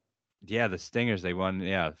from it. Yeah, the Stingers, they won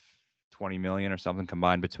 20 million or something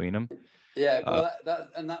combined between them. Yeah, well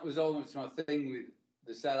that was always my thing with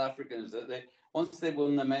the South Africans, that once they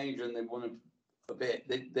won the major and they won a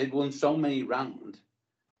bit, they'd won so many rounds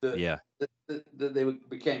that they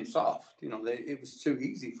became soft. It was too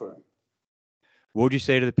easy for them. What would you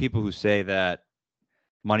say to the people who say that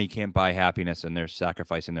money can't buy happiness and they're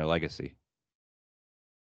sacrificing their legacy?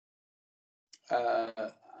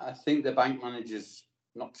 I think the bank manager's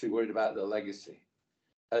not too worried about their legacy,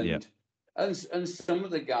 and some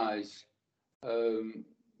of the guys,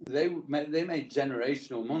 they made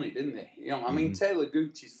generational money, didn't they? I mean, Taylor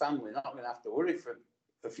Gooch's family not going to have to worry for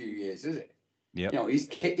a few years, is it? Yeah. His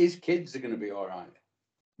kids are going to be all right.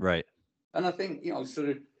 Right. And I think sort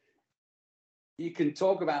of, you can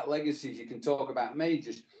talk about legacies, you can talk about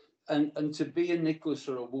majors, and to be a Nicklaus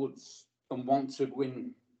or a Woods and want to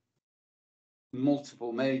win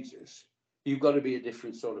multiple majors, you've got to be a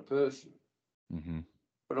different sort of person. Mm-hmm.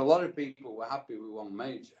 But a lot of people were happy with one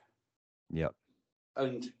major. Yep.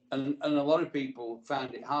 And a lot of people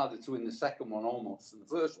found it harder to win the second one almost than the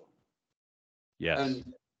first one. Yes.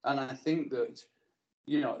 And I think that,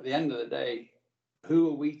 at the end of the day, who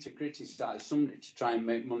are we to criticize somebody to try and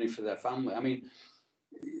make money for their family? I mean,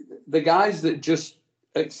 the guys that just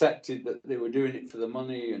accepted that they were doing it for the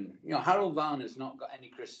money, and Harold Varner's not got any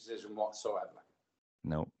criticism whatsoever.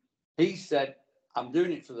 No. He said, I'm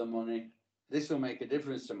doing it for the money. This will make a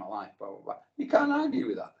difference to my life, blah, blah, blah. You can't argue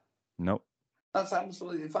with that. Nope. That's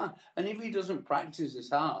absolutely fine. And if he doesn't practice as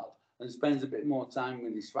hard and spends a bit more time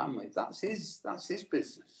with his family, that's his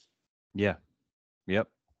business. Yeah. Yep.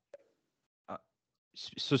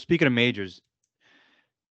 So speaking of majors,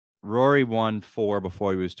 Rory won 4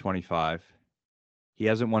 before he was 25. He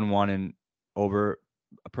hasn't won one in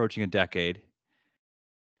approaching a decade.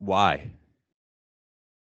 Why?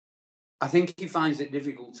 I think he finds it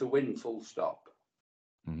difficult to win, full stop.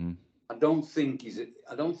 Mm-hmm. I don't think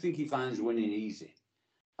he finds winning easy.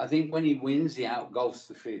 I think when he wins, he outgolfs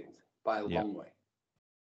the field by a long way.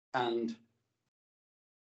 And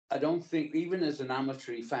I don't think, even as an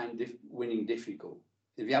amateur, he found winning difficult.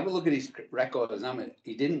 If you have a look at his record as an amateur,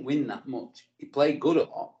 he didn't win that much. He played good a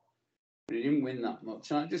lot, but he didn't win that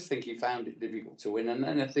much. And I just think he found it difficult to win. And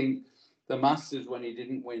then I think the Masters, when he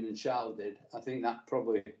didn't win and Charles did, I think that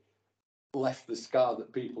probably left the scar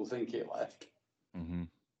that people think it left. Mm-hmm.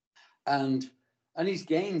 And his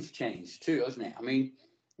game's changed too, hasn't it? I mean,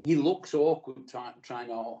 he looks awkward trying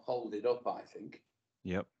to hold it up, I think.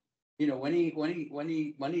 Yep. When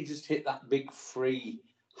he just hit that big free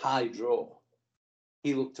high draw,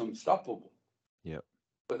 he looked unstoppable. Yep.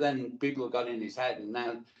 But then people have got in his head, and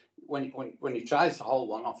now when he tries to hold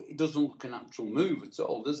one off, it doesn't look a natural move at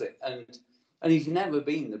all, does it? And he's never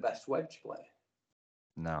been the best wedge player.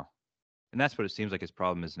 No. And that's what it seems like his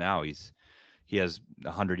problem is now. He has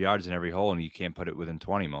 100 yards in every hole, and you can't put it within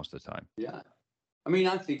 20 most of the time. Yeah. I mean,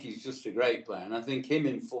 I think he's just a great player, and I think him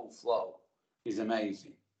in full flow is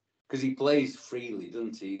amazing because he plays freely,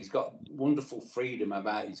 doesn't he? He's got wonderful freedom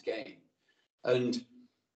about his game. And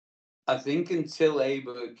I think until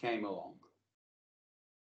Aberg came along,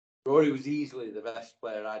 Rory was easily the best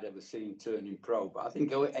player I'd ever seen turning pro. But I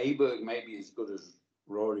think Aberg may be as good as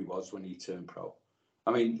Rory was when he turned pro.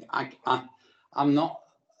 I mean, I'm not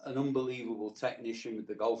an unbelievable technician with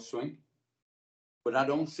the golf swing, but I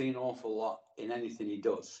don't see an awful lot in anything he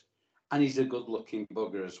does. And he's a good-looking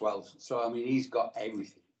bugger as well. So, I mean, he's got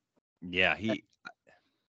everything. Yeah, he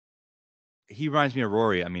reminds me of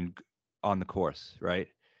Rory, I mean, on the course, right?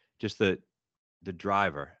 Just the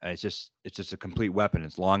driver. It's just a complete weapon.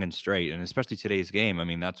 It's long and straight. And especially today's game, I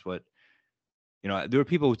mean, that's what, there were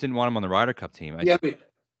people who didn't want him on the Ryder Cup team.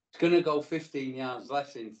 It's going to go 15 yards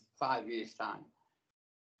less in 5 years' time.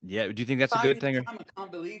 Yeah. Do you think that's a 5 good years' thing? time, I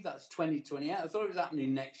can't believe that's 2028. I thought it was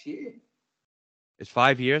happening next year. It's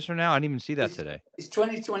 5 years from now. I didn't even see that today. It's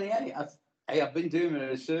 2028. I've been doing my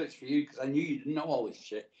research for you because I knew you didn't know all this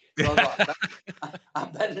shit. So I thought, I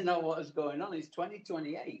better know what is going on. It's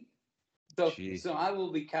 2028. So I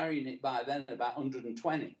will be carrying it by then about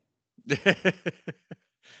 120.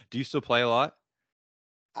 Do you still play a lot?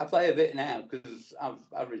 I play a bit now because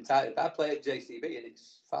I've retired. I play at JCB and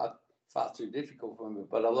it's far too difficult for me,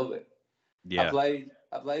 but I love it. Yeah.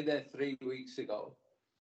 I played there 3 weeks ago,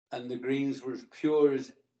 and the greens were as pure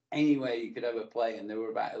as anywhere you could ever play, and there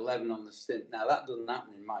were about 11 on the stint. Now that doesn't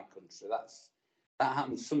happen in my country. That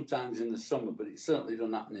happens sometimes in the summer, but it certainly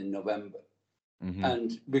doesn't happen in November. Mm-hmm.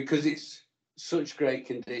 And because it's such great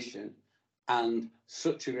condition and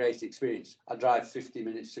such a great experience, I drive 50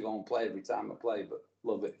 minutes to go and play every time I play, but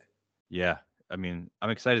love it. Yeah. I mean, I'm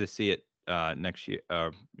excited to see it next year,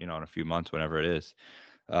 in a few months, whenever it is.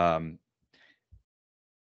 I'm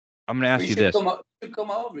going to ask you this.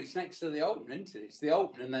 Come over. It's next to the Open, isn't it? It's the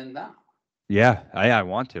Open and then that. Yeah, I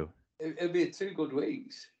want to. It'll be 2 good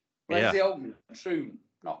weeks. Where's the Open? Troon,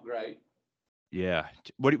 not great. Yeah.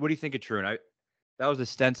 What do you think of Troon? That was the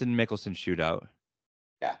Stenson Mickelson shootout.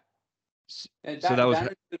 Yeah. So that was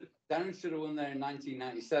Darren should have won there in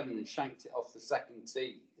 1997 and shanked it off the second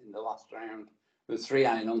tee in the last round with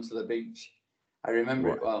 3-iron onto the beach. I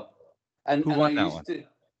remember it well. And who won I that used one? to,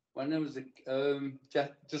 when I was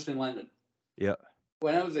Justin Leonard. Yeah.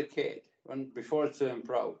 When I was a kid, before I turned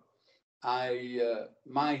pro,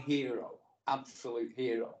 my hero, absolute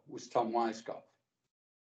hero, was Tom Weiskopf.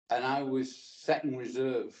 And I was second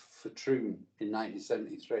reserve for Troon in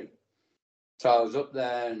 1973. So I was up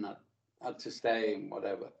there and I had to stay and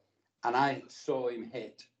whatever. And I saw him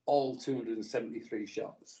hit all 273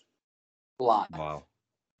 shots live. Wow.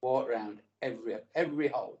 Walk around every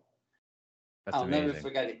hole. That's amazing. Never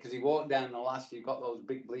forget it because he walked down the last, you've got those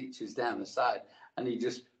big bleachers down the side, and he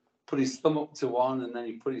just put his thumb up to one and then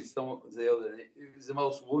he put his thumb up to the other. It was the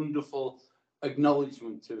most wonderful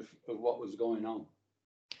acknowledgement of what was going on.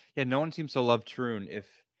 Yeah, no one seems to love Troon. If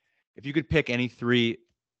you could pick any 3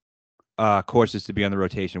 courses to be on the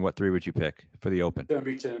rotation, what 3 would you pick for the Open?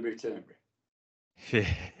 Turnberry.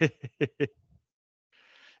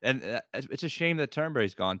 And it's a shame that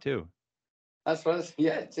Turnberry's gone too. That's what.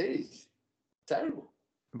 Yeah, it is terrible.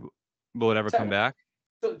 Will it ever come back?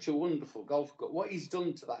 Such a wonderful golf course. What he's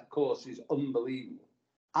done to that course is unbelievable.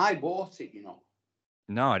 I bought it,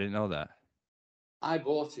 No, I didn't know that. I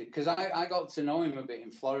bought it because I got to know him a bit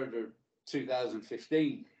in Florida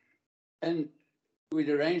 2015. And we'd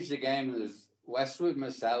arranged a game. There's Westwood,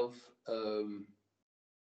 myself, and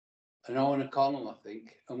Owen O'Connell, I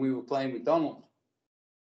think. And we were playing with Donald.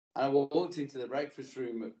 And I walked into the breakfast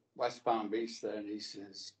room at West Palm Beach there, and he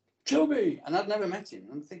says, Chubby! And I'd never met him.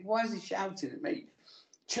 I'm thinking, why is he shouting at me?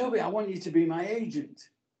 Chubby, I want you to be my agent.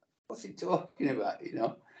 What's he talking about,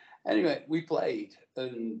 Anyway, we played,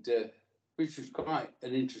 and which was quite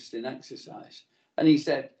an interesting exercise. And he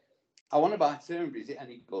said, I want to buy Turnberry. Is it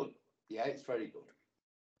any good? Yeah, it's very good.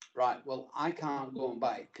 Right, well, I can't go and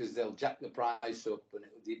buy it because they'll jack the price up and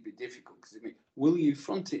it'd be difficult. Will you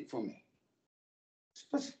front it for me?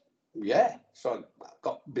 Yeah. So I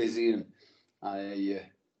got busy and I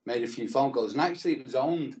made a few phone calls. And actually, it was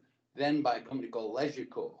owned then by a company called Leisure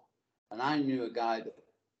Corps. And I knew a guy that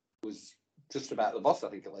was just about the boss, I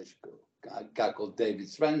think, of Leisure Corps, a guy called David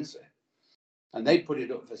Spencer. And they put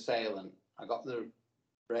it up for sale. And I got the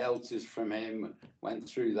realtors from him and went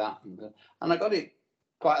through that. And I got it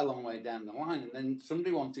quite a long way down the line. And then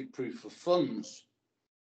somebody wanted proof of funds.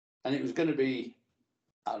 And it was going to be,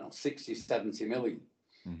 60, 70 million.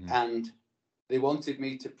 Mm-hmm. And they wanted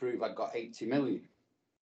me to prove I got 80 million,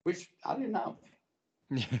 which I didn't have.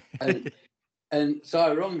 and so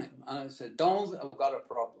I rung him and I said, Donald, I've got a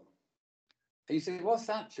problem. He said, what's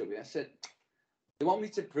that, Chubby? I said, they want me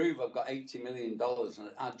to prove I've got $80 million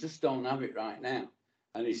and I just don't have it right now.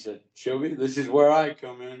 And he said, Chubby, this is where I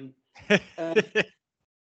come in.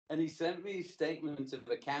 And he sent me a statement of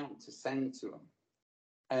account to send to him.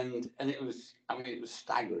 And it was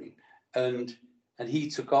staggering. And he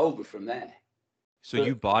took over from there. So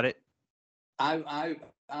you bought it? I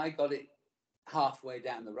got it halfway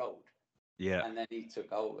down the road. Yeah. And then he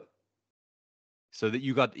took over. So that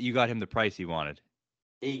you got him the price he wanted.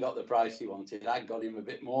 He got the price he wanted. I got him a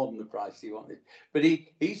bit more than the price he wanted. But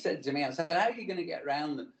he said to me, I said, how are you going to get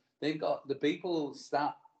around them? They've got the people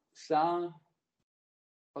Star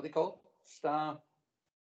what are they called? Not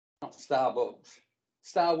Starbucks.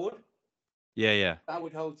 Starwood. Yeah.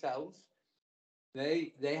 Starwood Hotels.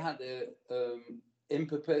 They had in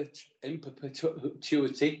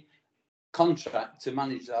perpetuity contract to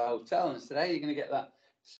manage the hotel, and I said, "How are you going to get that?"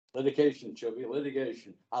 Litigation, Chubby,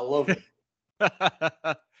 litigation. I love it.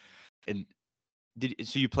 And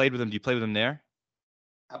so you played with him? Do you play with him there?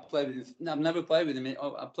 I played with him. No, I've never played with him.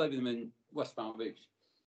 I played with him in West Palm Beach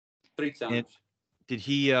 3 times. And did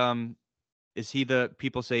he? Is he the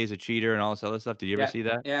people say he's a cheater and all this other stuff? Did you ever see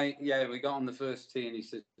that? Yeah. We got on the first tee, and he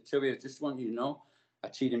said, "Chubby, I just want you to know, I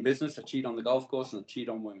cheat in business, I cheat on the golf course, and I cheat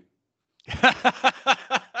on women."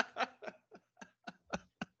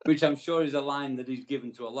 Which I'm sure is a line that he's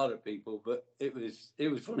given to a lot of people, but it was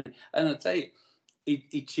funny. And I'll tell you,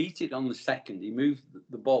 he cheated on the second. He moved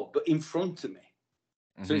the ball, but in front of me.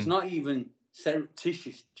 Mm-hmm. So it's not even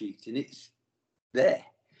surreptitious cheating. It's there.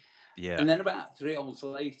 Yeah. And then about 3 holes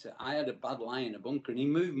later, I had a bad lie in a bunker, and he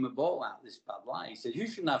moved my ball out this bad lie. He said, "You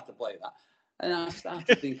shouldn't have to play that." And I started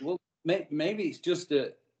to think, well, maybe it's just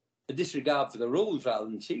a disregard for the rules rather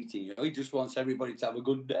than cheating. You know, he just wants everybody to have a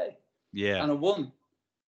good day. Yeah. And I won.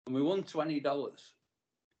 And we won $20.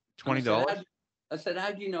 $20? I said,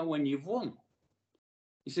 "How do you know when you've won?"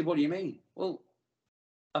 He said, "What do you mean?" "Well,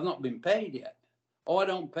 I've not been paid yet." "Oh, I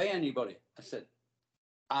don't pay anybody." I said,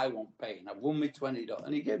 "I won't pay, and I've won me $20."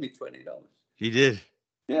 And he gave me $20. He did?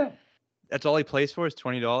 Yeah. That's all he plays for is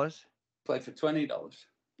 $20? Played for $20.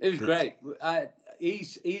 It was great.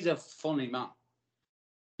 He's a funny man.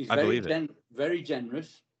 He's very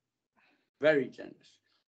generous. Very generous.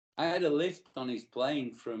 I had a lift on his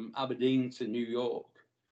plane from Aberdeen to New York.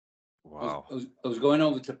 Wow. I was going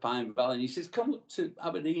over to Pine Valley, and he says, "Come up to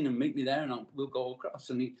Aberdeen and meet me there, and we'll go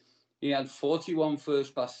across." And he had 41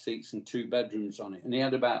 first-class seats and 2 bedrooms on it. And he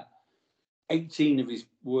had about 18 of his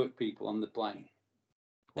work people on the plane.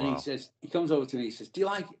 Wow. And he comes over to me, he says, do you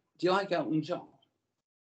like Elton John?"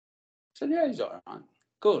 I said, "Yeah, he's all right."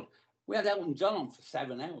 "Good. We had Elton John on for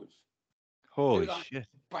 7 hours." Holy shit.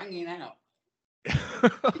 Banging out.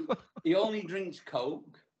 He only drinks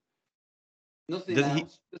Coke. Nothing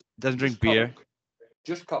else. Doesn't drink beer? Coke.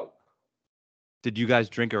 Just Coke. Did you guys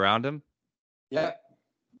drink around him? Yeah.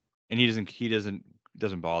 And he doesn't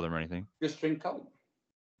bother him or anything? Just drink Coke.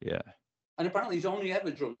 Yeah. And apparently he's only ever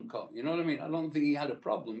drunk Coke. You know what I mean? I don't think he had a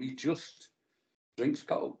problem. He just drinks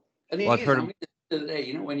Coke. And I've heard him. At the end of the day,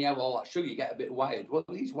 you know, when you have all that sugar, you get a bit wired. Well,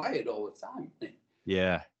 he's wired all the time, isn't he?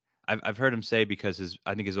 Yeah. I've heard him say because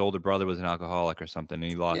I think his older brother was an alcoholic or something, and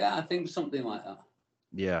he lost. Yeah, I think something like that.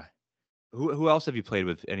 Yeah. Who else have you played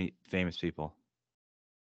with? Any famous people?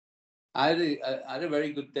 I had a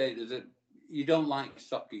very good day. You don't like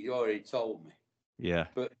soccer, you already told me. Yeah.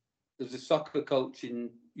 But there's a soccer coach in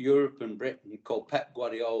Europe and Britain called Pep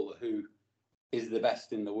Guardiola, who is the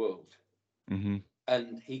best in the world. Mm-hmm.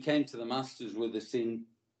 And he came to the Masters with us in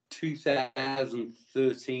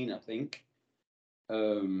 2013, I think.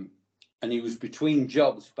 And he was between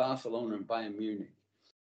jobs, Barcelona and Bayern Munich.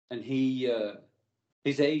 And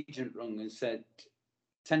his agent rang and said,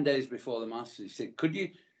 10 days before the Masters, he said, could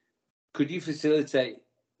you facilitate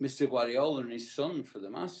Mr. Guardiola and his son for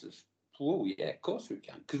the Masters? Oh, yeah, of course we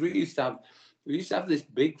can. Because we used to have this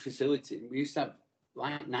big facility. We used to have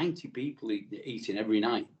like 90 people eating every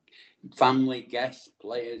night. Family, guests,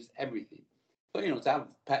 players, everything. So, you know, to have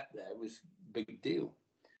Pep there was a big deal.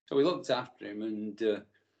 So we looked after him, and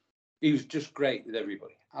he was just great with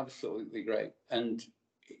everybody. Absolutely great. And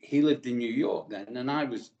he lived in New York then, and I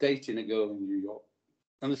was dating a girl in New York.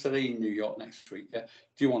 And I said, "Hey, in New York next week, yeah,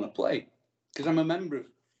 do you want to play?" Because I'm a member of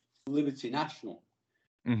Liberty National,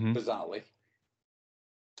 bizarrely.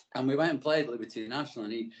 And we went and played Liberty National,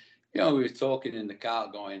 and we were talking in the car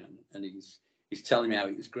going, and he's telling me how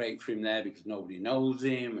it was great for him there because nobody knows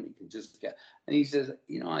him, and he can just get. And he says,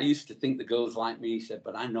 "I used to think the girls liked me," he said,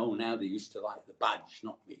 "but I know now they used to like the badge,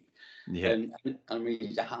 not me." Yeah. And I mean,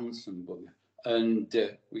 he's a handsome bugger. And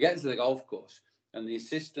we get to the golf course, and the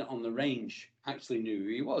assistant on the range actually knew who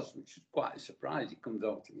he was, which was quite a surprise. He comes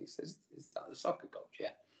over to me and says, "Is that the soccer coach?"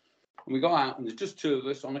 "Yeah." And we go out, and there's just 2 of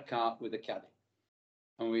us on a cart with a caddy.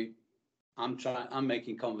 And I'm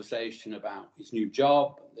making conversation about his new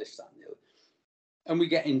job, and this, that, and the other. And we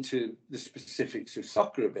get into the specifics of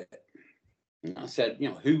soccer a bit. And I said,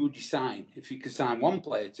 who would you sign? If you could sign one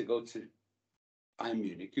player to go to Bayern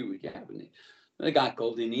Munich, who would you have? And a guy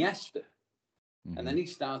called Iniesta. Mm-hmm. And then he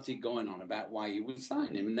started going on about why he would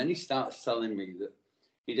sign him. And then he starts telling me that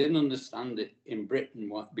he didn't understand it in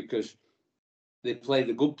Britain because they play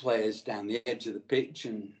the good players down the edge of the pitch,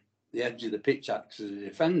 and the edge of the pitch acts as a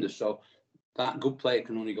defender. So that good player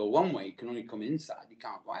can only go one way. He can only come inside. He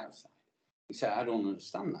can't go outside. He said, "I don't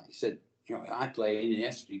understand that." He said, "I play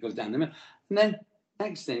Iniesta. He goes down the middle." And then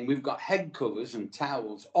next thing, we've got head covers and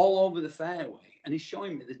towels all over the fairway. And he's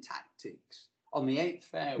showing me the tactics on the 8th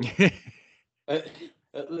fairway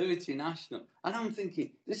at Liberty National. And I'm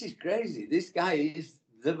thinking, this is crazy. This guy is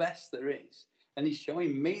the best there is. And he's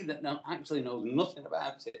showing me that actually knows nothing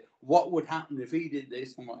about it. What would happen if he did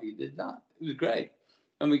this and what he did that? It was great.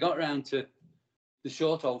 And we got round to the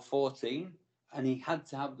short hole 14, and he had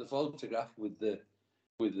to have the photograph with the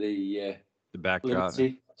backdrop.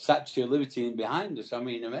 Statue of Liberty in behind us. I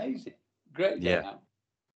mean, amazing. Great day out.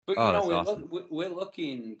 But, we're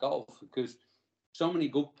lucky in golf because so many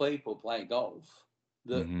good people play golf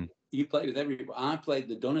that you play with everybody. I played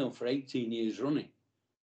the Dunhill for 18 years running.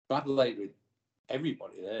 So I played with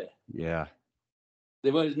everybody there. Yeah.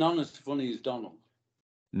 There was none as funny as Donald.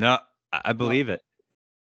 No, I believe it.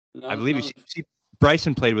 I believe it.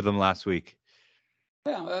 Bryson played with him last week.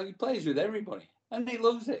 Yeah, well, he plays with everybody. And he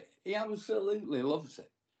loves it. He absolutely loves it.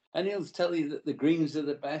 And he'll tell you that the greens are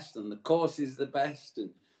the best and the course is the best and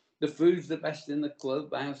the food's the best in the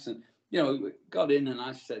clubhouse. And, we got in and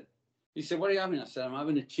he said, what are you having? I said, I'm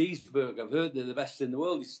having a cheeseburger. I've heard they're the best in the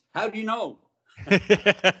world. He said, how do you know?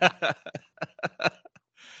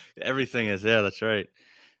 Everything is there. That's right.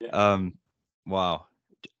 Yeah. Wow.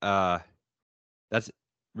 That's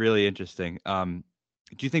really interesting. Do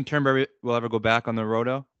you think Turnberry will ever go back on the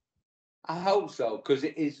roto? I hope so, because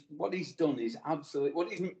it is what he's done is absolutely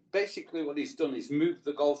what he's done is moved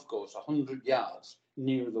the golf course 100 yards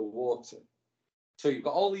nearer the water. So you've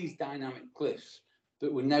got all these dynamic cliffs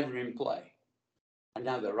that were never in play, and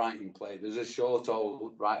now they're right in play. There's a short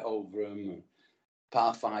hole right over them, and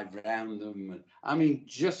par 5 around them, and I mean,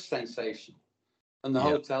 just sensational. And the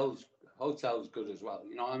hotel's good as well.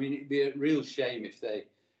 It'd be a real shame if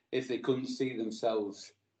they couldn't see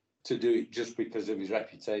themselves to do it just because of his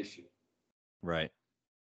reputation. Right.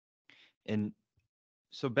 And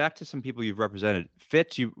so back to some people you've represented.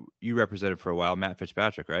 Fitz, you represented for a while, Matt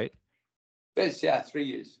Fitzpatrick, right? Fitz, yeah, 3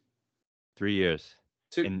 years. 3 years.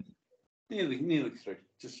 2, and nearly 3,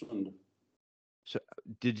 just under. So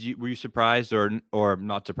were you surprised or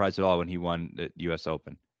not surprised at all when he won the US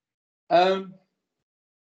Open? A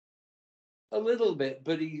little bit,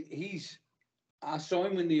 but I saw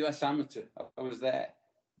him win the US Amateur. I was there.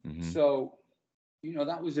 Mm-hmm. So,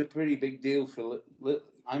 that was a pretty big deal for,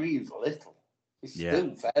 he was little. He's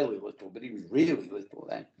still fairly little, but he was really little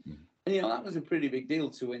then. Mm-hmm. And, that was a pretty big deal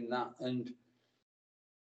to win that. And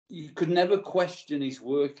you could never question his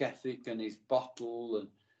work ethic and his bottle.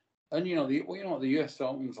 And what the US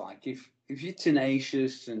Open's like. If you're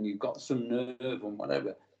tenacious and you've got some nerve and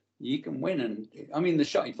whatever, you can win. And, the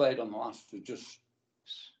shot he played on the last was just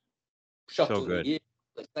shot so of good. The year,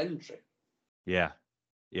 the century. Yeah.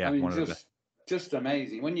 Yeah. Just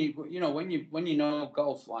amazing. When you know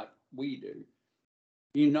golf like we do,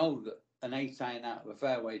 you know that an 8-iron out of a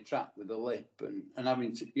fairway trap with a lip and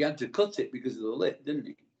you had to cut it because of the lip, didn't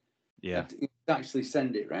you? Yeah. You had to actually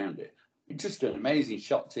send it around it. It's just an amazing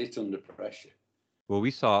shot to hit under pressure. Well,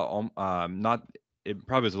 we saw it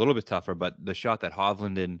probably was a little bit tougher, but the shot that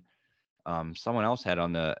Hovland and someone else had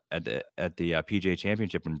on at the PGA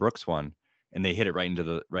Championship when Brooks won, and they hit it right into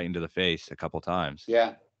the face a couple times.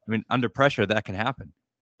 Yeah. I mean, under pressure, that can happen.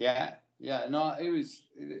 Yeah. No, he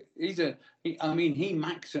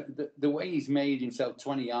maxed the way he's made himself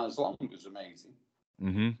 20 yards long was amazing.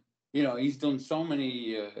 Mm-hmm. He's done so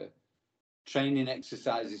many training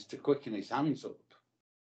exercises to quicken his hands up.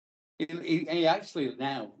 He actually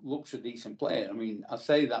now looks a decent player. I mean, I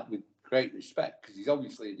say that with great respect because he's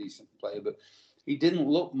obviously a decent player, but he didn't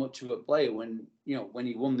look much of a player when he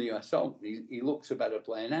won the US Open. He looks a better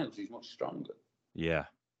player now because he's much stronger. Yeah.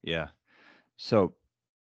 So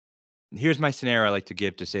here's my scenario I like to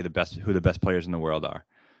give to say who the best players in the world are,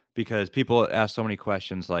 because people ask so many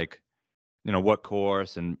questions like, what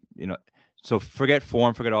course and, so forget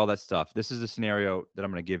form, forget all that stuff. This is the scenario that I'm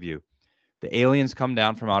going to give you. The aliens come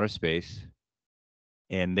down from outer space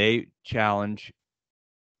and they challenge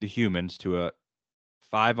the humans to a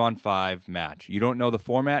 5-on-5 match. You don't know the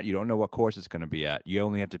format. You don't know what course it's going to be at. You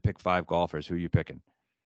only have to pick 5 golfers. Who are you picking?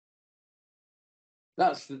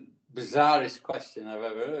 That's the bizarrest question I've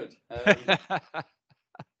ever heard.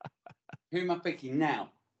 Who am I picking now?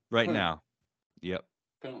 Right now. Yep.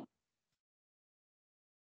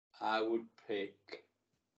 I would pick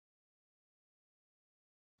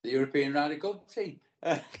the European Ryder Cup team.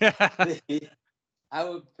 I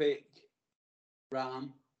would pick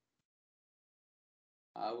Ram.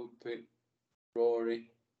 I would pick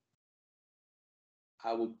Rory.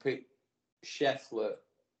 I would pick Scheffler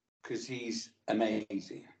because he's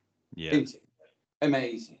amazing. Yeah.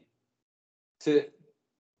 Amazing. To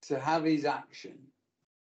have his action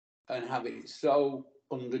and have it so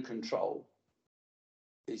under control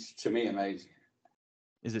is, to me, amazing.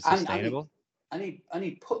 Is it sustainable? And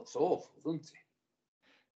he puts awful, doesn't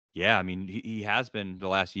he? Yeah, I mean, he has been the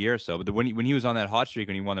last year or so. But when he was on that hot streak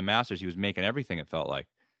and he won the Masters, he was making everything. It felt like.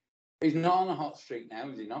 He's not on a hot streak now,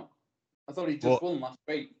 is he not? I thought he just Well, won last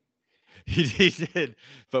week. he did,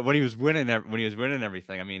 but when he was winning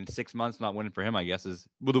everything, I mean, 6 months not winning for him, I guess is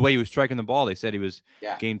well the way he was striking the ball. They said he was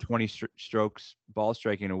gained 20 strokes ball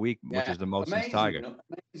striking a week, which is the most since Tiger.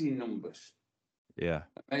 Amazing numbers. Yeah,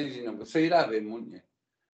 amazing numbers. So you'd have him, wouldn't you?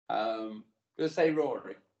 Just say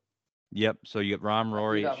Rory. Yep. So you get Rahm,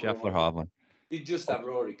 Rory, Scheffler, Hovland. You'd just have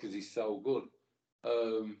Rory because he's so good.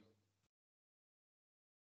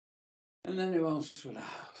 And then who else would I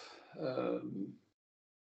have?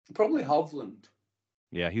 Probably Hovland.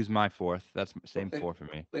 Yeah, he's my fourth. That's the same four for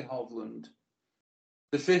me. Probably Hovland.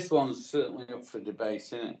 The fifth one's certainly up for debate,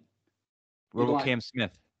 isn't it? What about Cam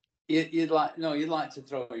Smith? You'd like to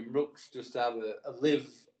throw in Brooks just to have a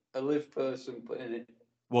live person put in it.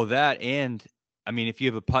 Well, that and I mean, if you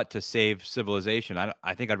have a putt to save civilization,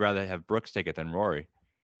 I think I'd rather have Brooks take it than Rory.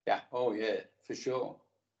 Yeah. Oh yeah, for sure.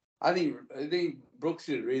 I think Brooks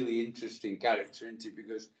is a really interesting character, isn't he?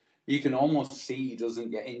 Because you can almost see he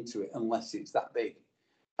doesn't get into it unless it's that big.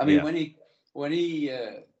 I mean, when he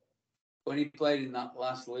played in that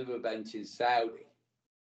last liver bench in Saudi,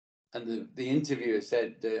 and the interviewer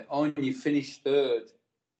said, "Oh, and you finished third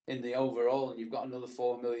in the overall, and you've got another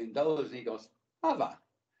 $4 million," and he goes, "Have I?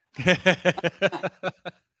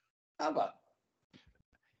 Have I?"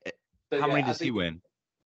 How many does he win?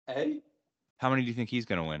 Hey, how many do you think he's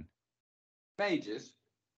going to win? Majors.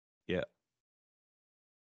 Yeah.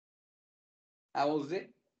 How old is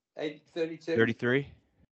it? 32? 33?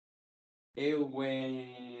 He'll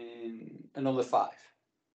win another 5.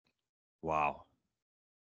 Wow.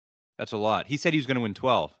 That's a lot. He said he was going to win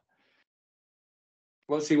 12.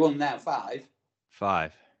 What's he won now? 5?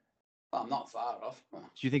 5. Well, I'm not far off. Do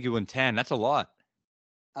you think he'll win 10? That's a lot.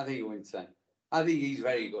 I think he'll win 10. I think he's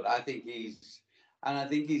very good. I think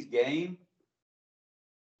his game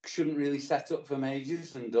shouldn't really set up for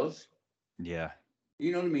majors and does. Yeah.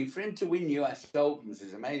 You know what I mean? For him to win US Opens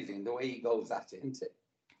is amazing, the way he goes at it, isn't it?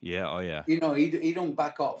 Yeah, oh yeah. You know, he don't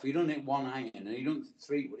back off. He don't hit one iron and he don't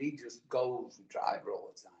three, but he just goes with driver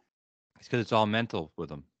all the time. It's because it's all mental with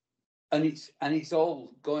him. And it's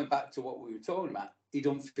all going back to what we were talking about. He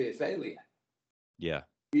don't fear failure. Yeah.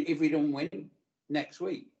 If we don't win next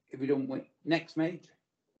week, if we don't win next major.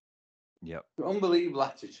 Yep. Unbelievable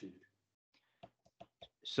attitude.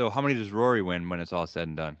 So how many does Rory win when it's all said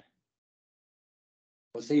and done?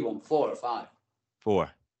 What's he won? 4 or 5? 4.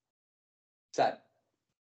 7.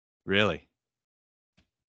 Really?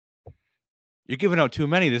 You're giving out too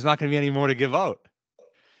many. There's not going to be any more to give out.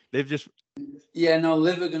 They've just... Yeah, no,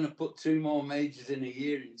 Liv are going to put 2 more majors in a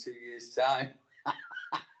year in 2 years' time.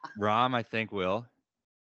 Rahm, I think, will.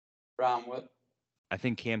 Rahm will. I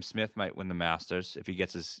think Cam Smith might win the Masters if he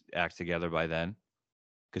gets his act together by then,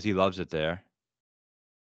 because he loves it there.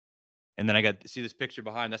 And then see this picture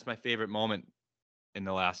behind. That's my favorite moment in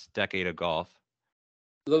the last decade of golf.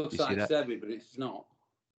 Looks like Chubby, but it's not.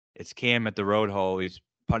 It's Cam at the road hole. He's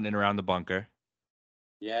punting around the bunker.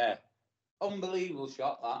 Yeah. Unbelievable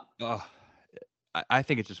shot, that. Oh, I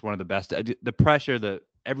think it's just one of the best. The pressure,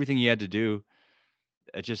 everything he had to do,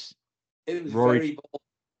 it was Rory, very bold.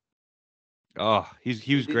 Oh,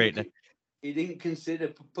 he was great. He didn't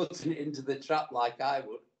consider putting it into the trap like I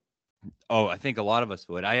would. Oh, I think a lot of us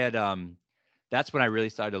would. I had that's when I really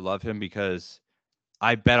started to love him because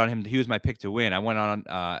I bet on him. He was my pick to win. I went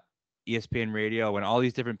on ESPN radio, went all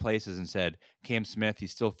these different places and said, Cam Smith,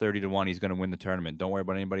 he's still 30-1. He's going to win the tournament. Don't worry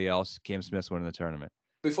about anybody else. Cam Smith's winning the tournament.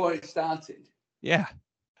 Before it started? Yeah.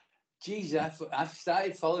 Geez, I've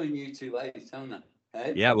started following you too late, haven't I?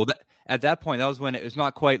 Hey? Yeah, well, at that point, that was when it was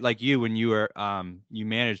not quite like you when you were you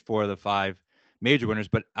managed 4 of the 5 major winners,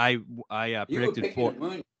 but I predicted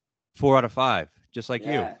 4 out of 5, just like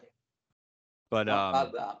you. But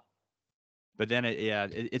but then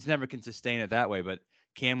it's never can sustain it that way. But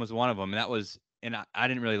Cam was one of them, and I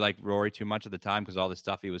didn't really like Rory too much at the time because all the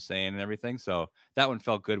stuff he was saying and everything. So that one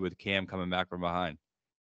felt good with Cam coming back from behind.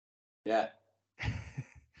 Yeah.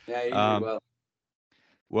 Yeah, you did well.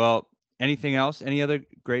 Well, anything else? Any other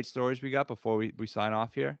great stories we got before we sign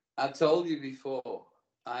off here? I told you before,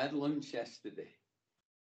 I had lunch yesterday.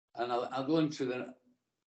 And I had lunch with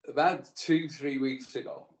about 2-3 weeks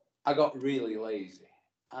ago. I got really lazy.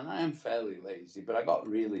 And I am fairly lazy, but I got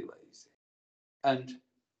really lazy. And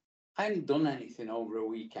I hadn't done anything over a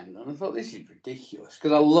weekend. And I thought, this is ridiculous,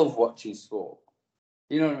 because I love watching sport.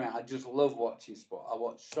 You know what I mean? I just love watching sport. I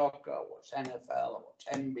watch soccer, I watch NFL, I watch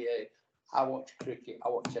NBA, I watch cricket, I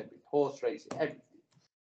watch everything, horse racing, everything.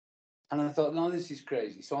 And I thought, no, this is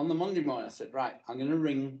crazy. So on the Monday morning, I said, right, I'm going to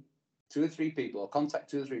ring 2 or 3 people, or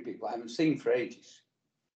contact 2 or 3 people I haven't seen for ages.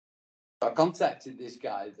 So I contacted this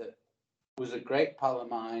guy that was a great pal of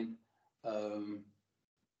mine.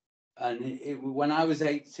 And when I was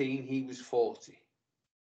 18, he was 40.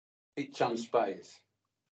 It transpires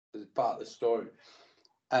as part of the story.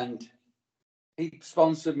 And he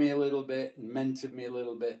sponsored me a little bit and mentored me a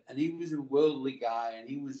little bit. And he was a worldly guy, and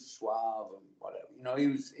he was suave and whatever. You know, he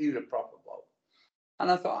was a proper bloke. And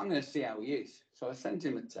I thought, I'm going to see how he is. So I sent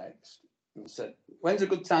him a text and said, when's a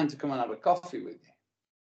good time to come and have a coffee with you?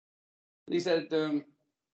 And he said,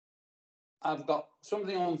 I've got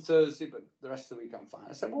something on Thursday, but the rest of the week I'm fine.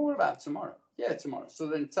 I said, well, what about tomorrow? Yeah, tomorrow. So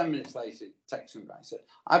then 10 minutes later, he texted me back. I said,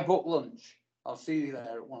 I booked lunch. I'll see you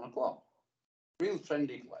there at 1 o'clock. Real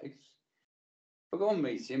trendy place. I go and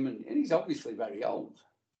meet him, and he's obviously very old.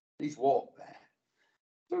 He's walked there.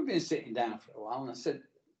 So we've been sitting down for a while, and I said,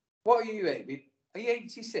 what are you, Abe? Are you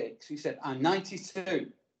 86? He said, I'm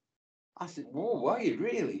 92. I said, whoa, are you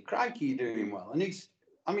really? Crikey, you're doing well. And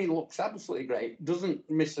looks absolutely great, doesn't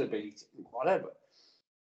miss a beat, whatever.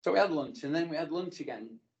 So we had lunch, and then we had lunch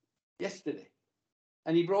again yesterday.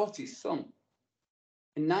 And he brought his son.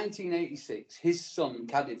 In 1986, his son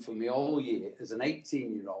caddied for me all year as an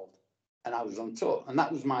 18-year-old, and I was on tour, and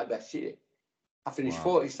that was my best year. I finished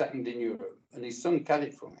 42nd in Europe, and his son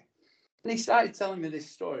caddied for me. And he started telling me this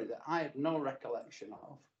story that I had no recollection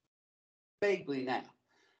of, vaguely now.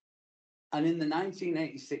 And in the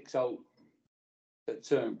 1986 Open at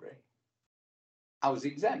Turnberry, I was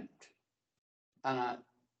exempt. And I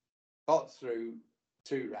got through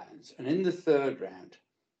 2 rounds. And in the 3rd round,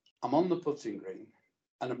 I'm on the putting green.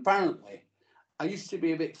 And apparently, I used to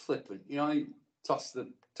be a bit flippant. You know, I toss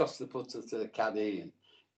the putter to the caddy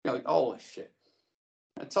and, all this shit.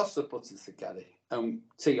 I toss the putter to the caddy and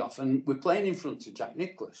tee off. And we're playing in front of Jack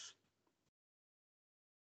Nicklaus.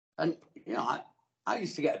 And, I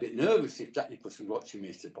used to get a bit nervous if Jack Nicklaus was watching me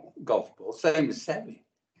hit a golf ball, same as Seve.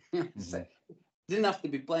 Didn't have to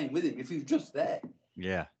be playing with him if he was just there.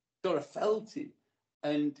 Yeah. Sort of felt it.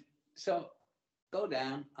 And so go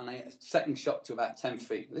down, and I hit a second shot to about 10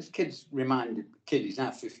 feet. This he's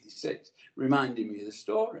now 56, reminded me of the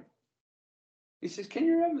story. He says, can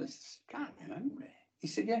you remember this? Can't remember it. He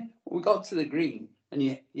said, yeah. We got to the green, and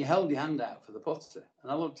you held your hand out for the putter.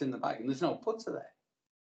 And I looked in the bag, and there's no putter there.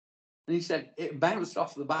 And he said, it bounced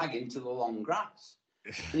off the bag into the long grass.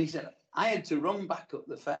 And he said, I had to run back up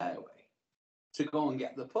the fairway to go and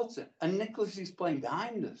get the putter. And Nicklaus is playing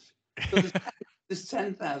behind us. So there's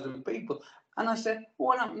 10,000 people. And I said,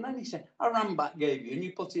 what happened then? He said, I ran back, gave you, and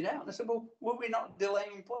you put it out. And I said, well, were we not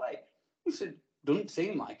delaying play? He said, doesn't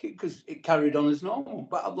seem like it, because it carried on as normal.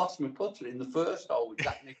 But I'd lost my putter in the first hole with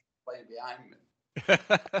Jack Nicklaus playing behind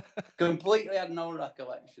me. Completely had no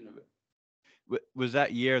recollection of it. Was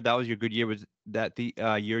that year, that was your good year? Was that the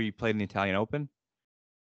year you played in the Italian Open?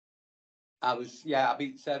 I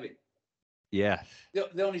beat Seve. Yes.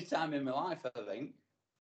 The only time in my life, I think.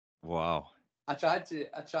 Wow. I tried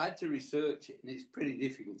to research it, and it's pretty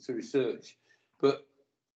difficult to research. But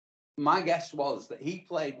my guess was that he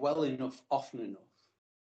played well enough, often enough,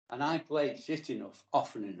 and I played shit enough,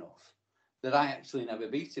 often enough, that I actually never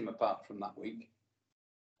beat him apart from that week.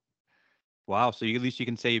 Wow. So at least you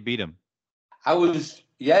can say you beat him. He was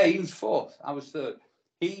 4th. I was 3rd.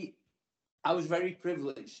 I was very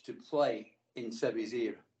privileged to play in Seve's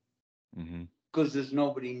era because there's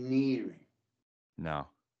nobody near him. No.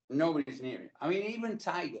 Nobody's near him. I mean, even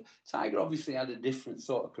Tiger. Tiger obviously had a different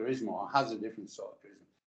sort of charisma, or has a different sort of charisma.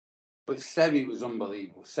 But Seve was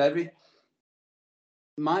unbelievable. Seve,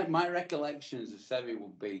 my recollections of Seve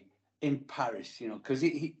would be in Paris, because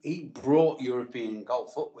he brought European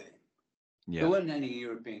golf up with him. Yeah. There weren't any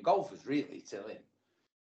European golfers really till him.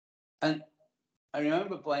 And I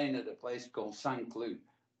remember playing at a place called Saint Cloud,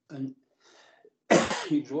 and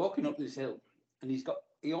he was walking up this hill, and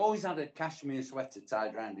he always had a cashmere sweater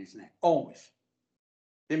tied around his neck. Always.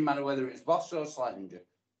 Didn't matter whether it was Boss or Slazenger.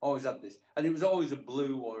 Always had this. And it was always a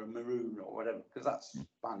blue or a maroon or whatever, because that's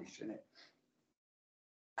Spanish, isn't it?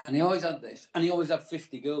 And he always had this. And he always had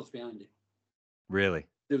 50 girls behind him. Really?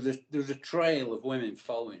 There was a trail of women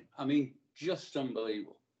following him. I mean, just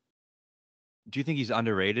unbelievable. Do you think he's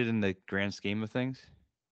underrated in the grand scheme of things?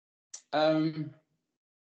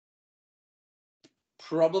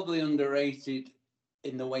 Probably underrated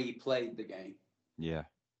in the way he played the game. Yeah.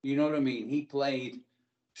 You know what I mean? He played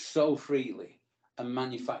so freely and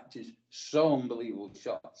manufactured so unbelievable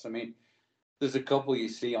shots. I mean, there's a couple you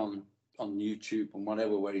see on YouTube and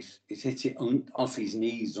whatever where he's hit it off his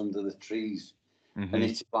knees under the trees and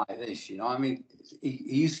hit it like this, I mean, he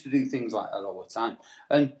used to do things like that all the time.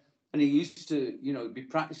 And And he used to, be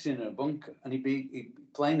practicing in a bunker, and he'd be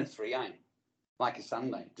playing a 3-iron, like a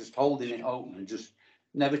sand iron, just holding it open and just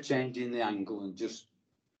never changing the angle and just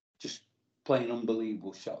playing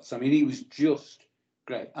unbelievable shots. I mean, he was just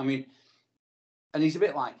great. I mean, and he's a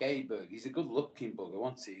bit like Aberg. He's a good-looking bugger,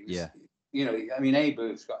 wasn't he? Yeah. I mean,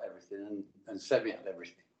 Aberg's got everything, and Seve had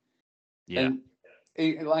everything. Yeah.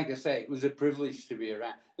 And like I say, it was a privilege to be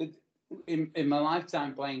around. In my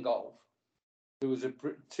lifetime playing golf, there was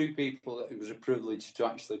two people that it was a privilege to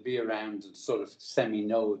actually be around and sort of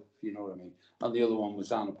semi-know, if you know what I mean. And the other one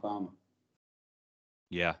was Arnold Palmer.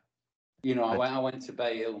 Yeah. I went to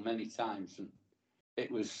Bay Hill many times, and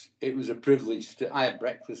it was a privilege I had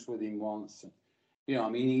breakfast with him once. And, I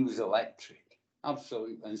mean, he was electric,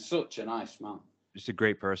 absolutely, and such a nice man. Just a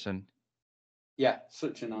great person. Yeah,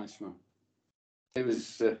 such a nice man. It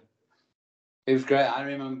was great. I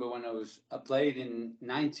remember when I played in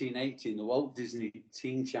 1980 in the Walt Disney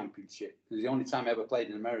Teen Championship. It was the only time I ever played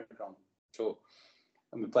in America on tour.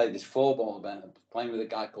 And we played this 4-ball event, playing with a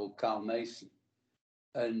guy called Carl Mason.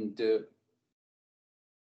 And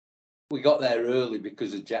we got there early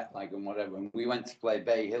because of jet lag and whatever. And we went to play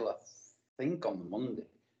Bay Hill, I think, on the Monday,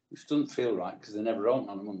 which doesn't feel right because they never open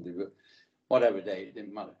on a Monday, but whatever day, it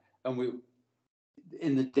didn't matter. And we,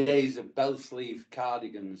 in the days of bell sleeve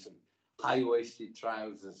cardigans and high-waisted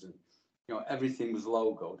trousers, and everything was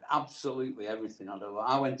logoed, absolutely everything.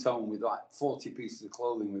 I went home with like 40 pieces of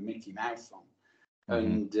clothing with Mickey Mouse on,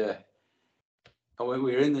 and we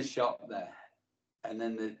were in the shop there, and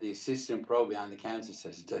then the assistant pro behind the counter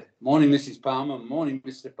says, "Morning, Mrs. Palmer. Morning,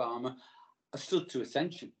 Mr. Palmer." I stood to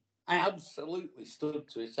attention. I absolutely stood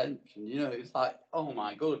to attention. It's like, oh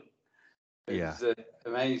my God, it was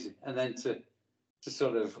amazing. And then to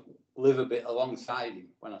sort of live a bit alongside him.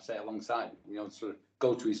 When I say alongside him, sort of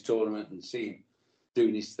go to his tournament and see him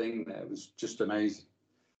doing his thing there. It was just amazing.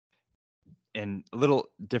 And a little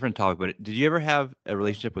different topic, but did you ever have a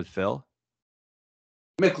relationship with Phil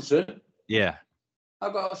Mickelson? Yeah.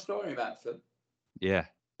 I've got a story about Phil. Yeah.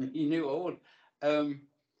 You knew I would.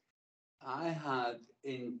 I had,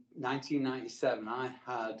 in 1997, I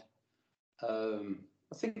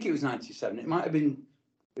think it was 97. It might have been,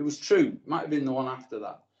 it was true. It might have been the one after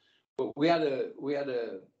that. But we had a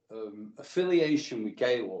affiliation with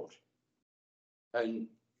Gaylord, and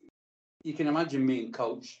you can imagine me and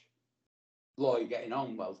Coach Lloyd getting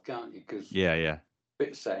on well, can't you? Because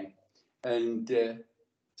bit same, and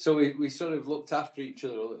so we sort of looked after each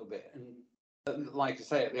other a little bit. And like I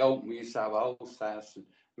say, at the Open, we used to have a host house and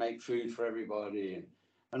make food for everybody,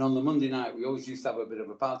 and on the Monday night we always used to have a bit of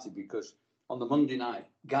a party, because on the Monday night,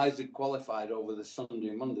 guys had qualified over the Sunday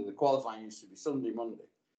and Monday. The qualifying used to be Sunday, Monday.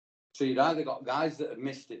 So you'd either got guys that had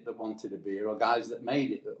missed it that wanted a beer, or guys that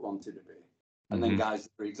made it that wanted a beer, and then guys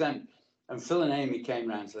that were exempt. And Phil and Amy came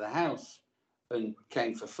round to the house and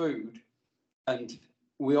came for food. And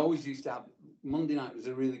we always used to have, Monday night was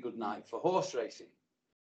a really good night for horse racing.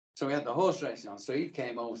 So we had the horse racing on. So he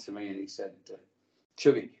came over to me and he said,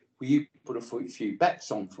 "Chubby, will you put a few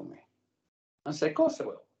bets on for me?" I said, "Of course I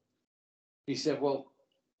will." He said, "Well,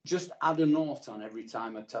 just add a nought on every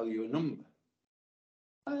time I tell you a number."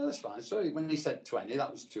 Oh, that's fine. So when he said 20,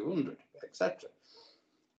 that was 200, etc.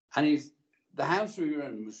 And the house we were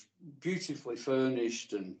in was beautifully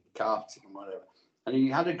furnished and carpeted and whatever. And he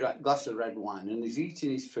had a glass of red wine, and he's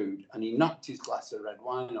eating his food, and he knocked his glass of red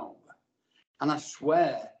wine over. And I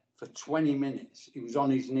swear, for 20 minutes, he was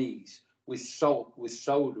on his knees with salt, with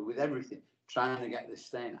soda, with everything, trying to get this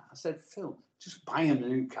stain out. I said, "Phil, just buy him a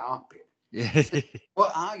new carpet." Yeah.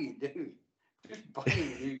 "What are you doing? Just buy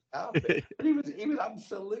him a new carpet." And he was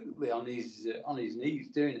absolutely on his knees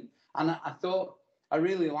doing it. And I thought, I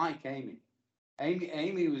really like Amy.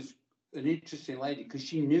 Amy was an interesting lady because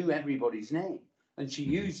she knew everybody's name, and she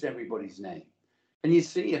used everybody's name. And you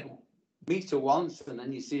see her, meet her once, and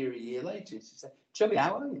then you see her a year later, and she said, "Chubby,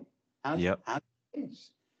 how are you? How's it?"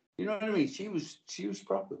 You know what I mean? She was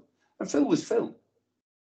proper. And Phil was Phil.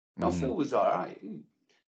 No, Phil was all right.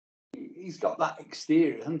 He's got that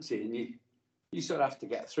exterior, hasn't he? And you sort of have to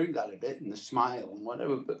get through that a bit, and the smile and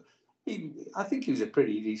whatever. But I think he's a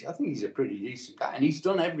pretty decent guy, and he's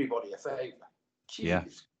done everybody a favour.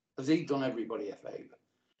 Jeez, has he done everybody a favour?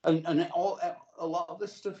 And a lot of the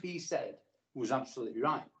stuff he said was absolutely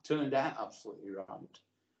right. Turned out absolutely right.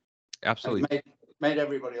 Absolutely. Made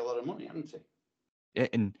everybody a lot of money, hasn't he?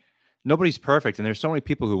 And nobody's perfect, and there's so many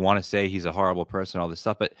people who want to say he's a horrible person, all this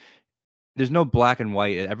stuff, but there's no black and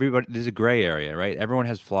white. There's a gray area, right? Everyone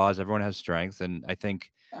has flaws, everyone has strengths, and I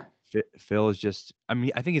think Phil is just, I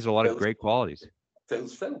think he's a lot of great qualities.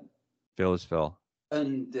 Phil's Phil. Phil is Phil.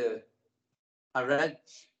 And I read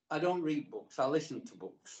I don't read books. I listen to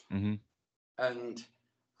books. Mm-hmm. And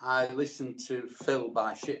I listened to Phil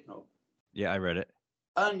by Shipnote. Yeah, I read it.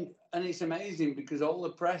 And it's amazing because all the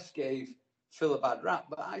press gave Phil a bad rap,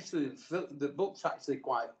 but actually the book's actually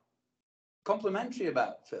quite complimentary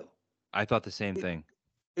about Phil. I thought the same thing.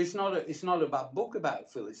 It's not a bad book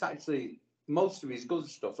about Phil. It's actually most of his good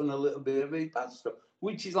stuff and a little bit of his bad stuff,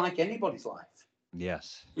 which is like anybody's life.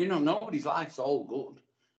 Yes. Nobody's life's all good.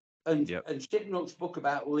 And Yep. and Shipnote's book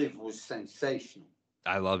about Liv was sensational.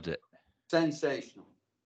 I loved it. Sensational.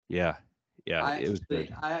 Yeah. Yeah. It was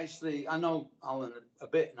good. I know Alan a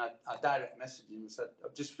bit, and I direct messaged him and said,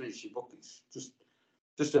 "I've just finished your book. It's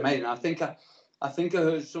just amazing." I think I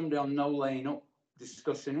heard somebody on No Lane Up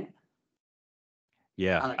discussing it.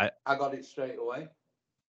 Yeah. And I got it straight away.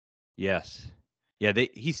 Yes. Yeah.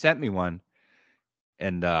 He sent me one,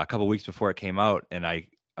 and a couple of weeks before it came out, and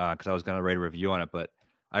because I was gonna write a review on it, but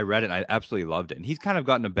I read it and I absolutely loved it. And he's kind of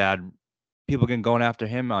gotten a bad. People can going after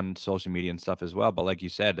him on social media and stuff as well. But like you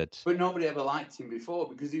said, But nobody ever liked him before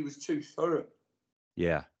because he was too thorough.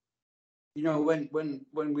 Yeah.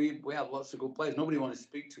 When we had lots of good players, nobody wanted to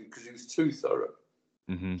speak to him because he was too thorough.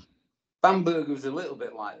 Mm-hmm. Bamberg was a little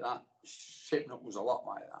bit like that. Shipnup was a lot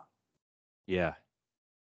like that. Yeah.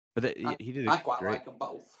 But he did. I quite like them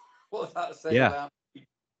both. What's that to say about?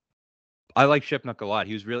 I like Shipnuck a lot.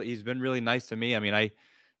 He's been really nice to me. I mean, I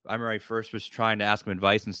remember I first was trying to ask him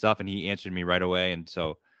advice and stuff, and he answered me right away. And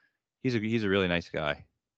so he's a really nice guy.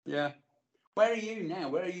 Yeah. Where are you now?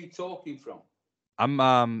 Where are you talking from?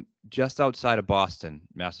 I'm just outside of Boston,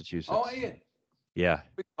 Massachusetts. Oh, are you? Yeah.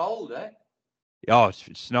 It's cold, eh? Oh, it's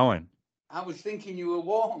snowing. I was thinking you were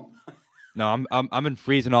warm. No, I'm in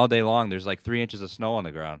freezing all day long. There's like 3 inches of snow on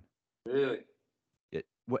the ground. Really?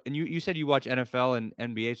 And you said you watch NFL and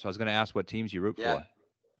NBA, so I was going to ask what teams you root for.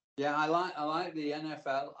 Yeah, I like the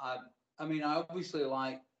NFL. I mean, I obviously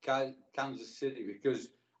like Kansas City because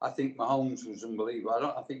I think Mahomes was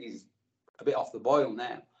unbelievable. I think he's a bit off the boil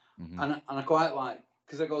now, Mm-hmm. and I quite like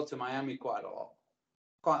because I go to Miami quite a lot.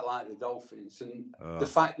 Quite like the Dolphins and the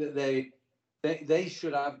fact that they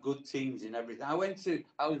should have good teams in everything. I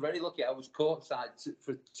was very lucky. I was courtside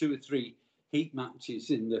for 2 or 3 Heat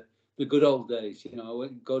matches in the good old days. I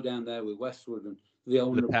went go down there with Westwood and the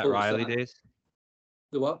owner. The Pat Riley days.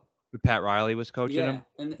 The what? Pat Riley was coaching him.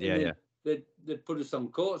 And yeah. They put us on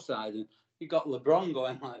courtside, and you got LeBron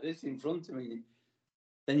going like this in front of me.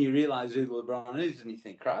 Then you realise who LeBron is, and you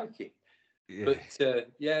think, crikey. Yeah. But the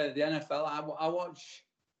NFL, I watch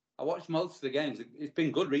most of the games. It's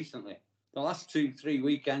been good recently. The last 2-3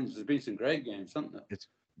 weekends, there's been some great games, haven't there? It's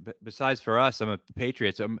besides for us, I'm a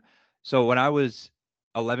Patriots. So when I was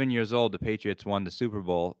 11 years old, the Patriots won the Super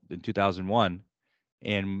Bowl in 2001,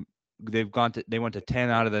 and they went to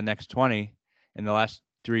 10 out of the next 20 in the last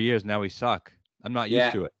 3 years. Now we suck. I'm not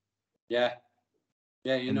used to it. Yeah,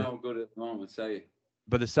 I'm good at the moment, say you.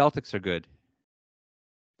 But the Celtics are good.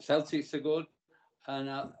 Celtics are good, and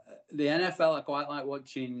the NFL I quite like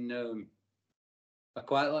watching. I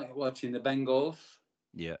quite like watching the Bengals.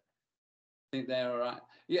 Yeah, I think they're all right.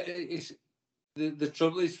 Yeah, it's the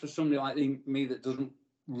trouble is for somebody like me that doesn't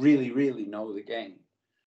really know the game.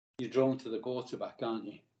 You're drawn to the quarterback, aren't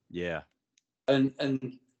you? Yeah. And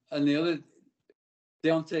the other,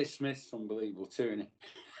 Deontay Smith's unbelievable too, isn't he?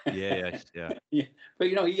 Yeah. But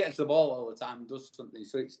he gets the ball all the time and does something,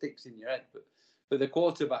 so it sticks in your head. But the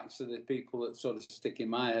quarterbacks are the people that sort of stick in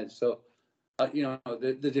my head. So,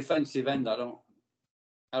 the defensive end, I don't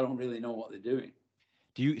really know what they're doing.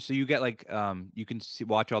 So you get like you can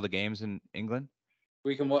watch all the games in England?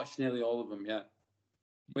 We can watch nearly all of them. Yeah,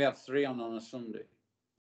 we have 3 on a Sunday.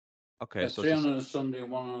 Okay, so 3 on a Sunday,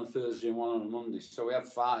 1 on a Thursday, and 1 on a Monday. So we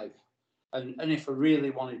have 5. And if I really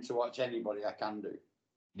wanted to watch anybody, I can do.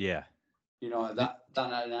 Yeah. That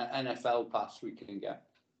an NFL pass we can get.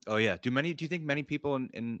 Oh yeah. Do you think many people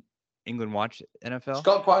in England watch NFL? It's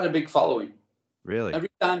got quite a big following. Really? Every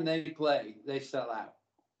time they play, they sell out.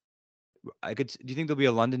 Do you think there'll be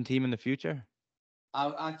a London team in the future?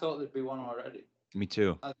 I thought there'd be one already. Me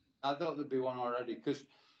too. I thought there'd be one already because,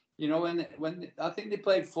 when I think they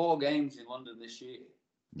played 4 games in London this year.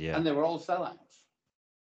 Yeah. And they were all sellouts.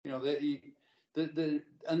 They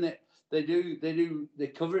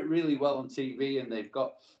cover it really well on TV, and they've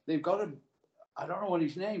got I don't know what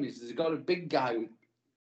his name is. They've got a big guy,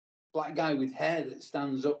 black guy with hair that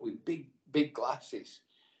stands up with big glasses,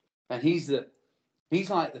 and he's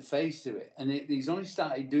like the face of it. And he's only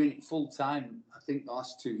started doing it full time, I think, the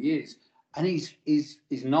last 2 years. And his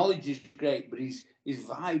knowledge is great, but his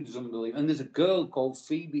vibe's unbelievable. And there's a girl called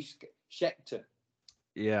Phoebe Schechter.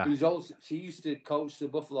 Yeah. She used to coach the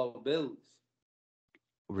Buffalo Bills.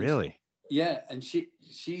 Really? Yeah, and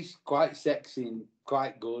she's quite sexy and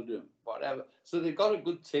quite good and whatever. So they've got a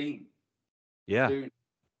good team Yeah. doing Yeah,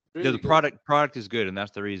 really the good. product is good, and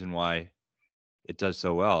that's the reason why it does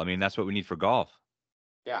so well. I mean, that's what we need for golf.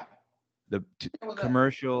 Yeah. The Well,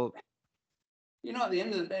 commercial. at the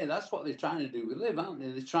end of the day, that's what they're trying to do with Live, aren't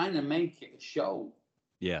they? They're trying to make it a show.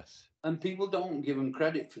 Yes. And people don't give them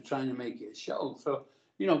credit for trying to make it a show. So,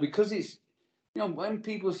 because it's, when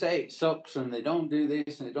people say it sucks and they don't do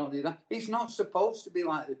this and they don't do that, it's not supposed to be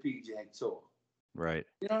like the PGA Tour. Right.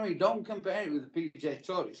 You know what I mean? Don't compare it with the PGA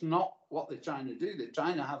Tour. It's not what they're trying to do. They're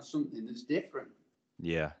trying to have something that's different.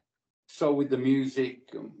 Yeah. So with the music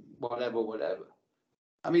and whatever.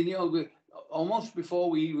 I mean, almost before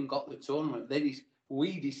we even got the tournament,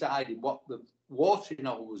 we decided what the watering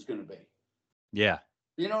hole was going to be. Yeah.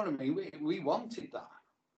 You know what I mean? We wanted that.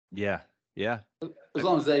 Yeah. Yeah. As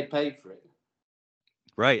long as they paid for it.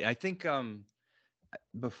 Right. I think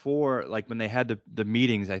before, like when they had the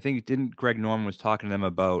meetings, I think didn't Greg Norman was talking to them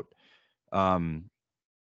about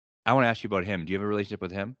I want to ask you about him. Do you have a relationship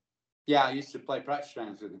with him? Yeah, I used to play practice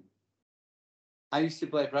rounds with him. I used to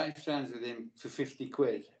play practice rounds with him for 50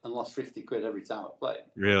 quid and lost 50 quid every time I played.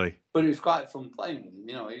 Really? But it was quite fun playing with him.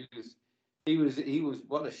 He was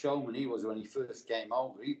what a showman he was when he first came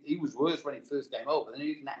over. He was worse when he first came over than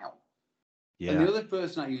he is now. Yeah. And the other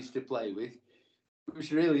person I used to play with, which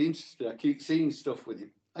was really interesting, I keep seeing stuff with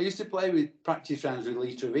him. I used to play with practice rounds with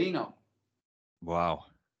Lee Trevino. Wow.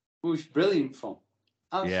 It was brilliant fun.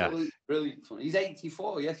 Absolutely Yes. brilliant fun. He's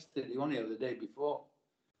 84 yesterday, only the day before.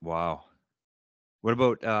 Wow. What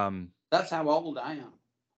about That's how old I am.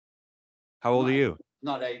 how old are you?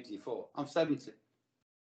 Not 84. I'm 70.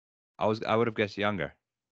 I would have guessed younger.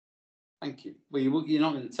 Thank you. Well, you're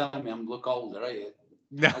not going to tell me I'm look older, are you?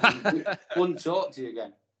 I wouldn't talk to you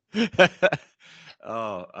again.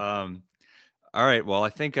 Oh, all right. Well, I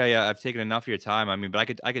think I've taken enough of your time. I mean, but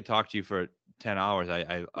I could talk to you for 10 hours.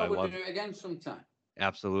 I We'll love do it again sometime.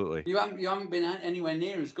 absolutely. You haven't been anywhere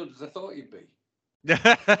near as good as I thought you'd be.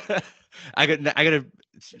 I got to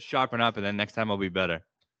sharpen up, and then next time I'll be better.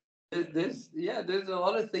 There's a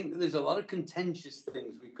lot of things. There's a lot of contentious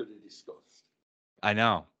things we could have discussed. I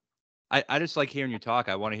know. I just like hearing you talk.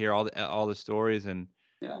 I want to hear all the stories and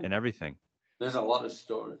everything. There's a lot of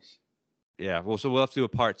stories. Yeah. Well, so we'll have to do a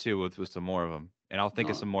part 2 with some more of them, and I'll think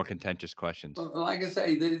of some more contentious questions. Like I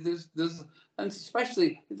say, there's and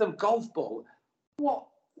especially the golf ball. What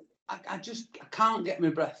I can't get my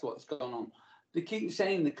breath. What's going on? They keep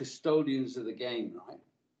saying the custodians of the game, right?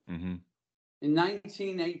 Mm-hmm. In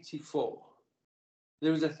 1984,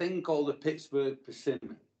 there was a thing called the Pittsburgh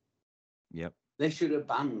Persimmon. Yep. They should have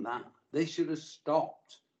banned that. They should have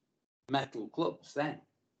stopped metal clubs then.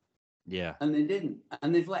 Yeah. And they didn't.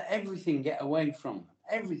 And they've let everything get away from them.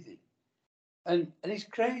 Everything. And it's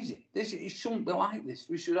crazy. It shouldn't be like this.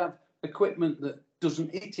 We should have equipment that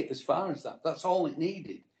doesn't hit it as far as that. That's all it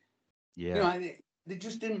needed. Yeah. They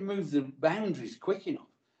just didn't move the boundaries quick enough.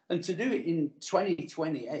 And to do it in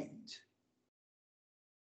 2028,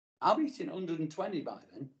 I'll be hitting 120 by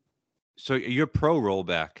then. So your pro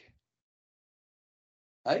rollback.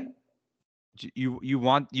 Hey? You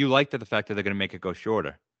like the fact that they're going to make it go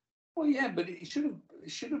shorter. Well, yeah, but it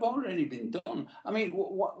should have already been done. I mean,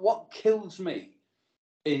 what kills me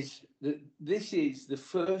is that this is the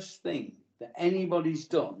first thing that anybody's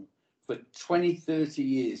done for 20, 30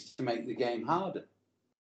 years to make the game harder.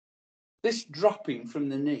 This dropping from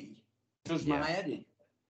the knee does my head in.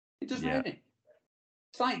 It does my head in.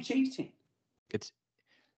 It's like cheating. It's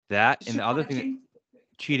that, and the other thing,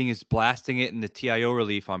 cheating is blasting it in the TIO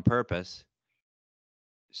relief on purpose.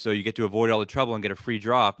 So you get to avoid all the trouble and get a free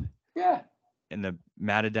drop. Yeah. And the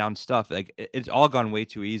matted down stuff. Like it's all gone way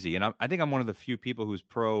too easy. And I think I'm one of the few people who's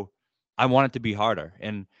pro. I want it to be harder.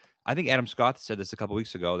 And I think Adam Scott said this a couple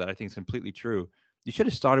weeks ago that I think is completely true. You should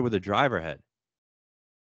have started with a driver head.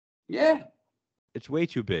 Yeah. It's way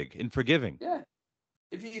too big and forgiving. Yeah.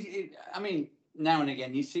 I mean, now and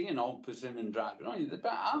again you see an old persimmon driver, don't you? They're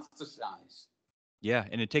about half the size. Yeah,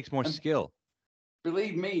 and it takes more skill.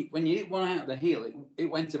 Believe me, when you hit one out of the heel, it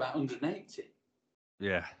went about 180.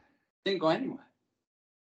 Yeah. Didn't go anywhere.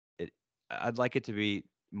 I'd like it to be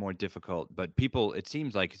more difficult, but people, it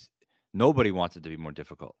seems like nobody wants it to be more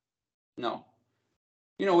difficult. No.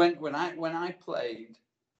 When I played,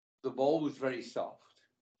 the ball was very soft,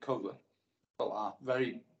 cover,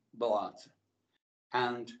 very balata.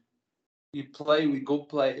 And you play with good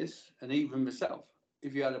players, and even myself.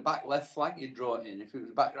 If you had a back left flag, you'd draw it in. If it was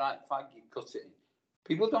a back right flag, you'd cut it in.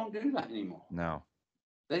 People don't do that anymore. No.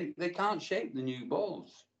 They can't shape the new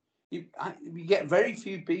balls. You get very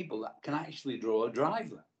few people that can actually draw a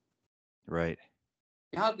driver. Right.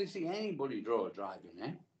 You hardly see anybody draw a drive in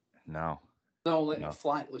there. No. They're all No. a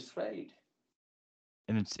flightless fade.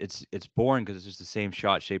 And it's boring because it's just the same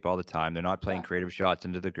shot shape all the time. They're not playing Yeah. creative shots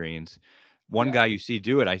into the greens. One Yeah. guy you see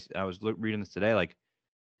do it. I was reading this today. Like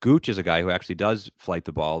Gooch is a guy who actually does flight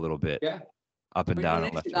the ball a little bit Yeah. up and But he down doesn't and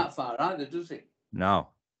hit left it right. that far either, does he? No.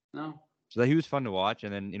 No. So he was fun to watch.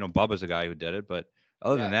 And then, Bubba's a guy who did it. But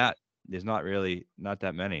other than Yeah. that, there's not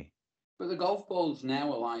that many. But the golf balls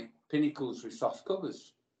now are like pinnacles with soft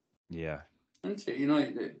covers, Yeah. isn't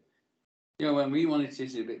it? When we wanted to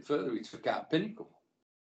hit it a bit further, we took out pinnacle.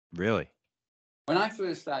 Really? When I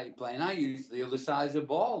first started playing, I used the other size of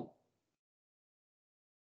ball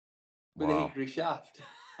with a Wow. hickory shaft.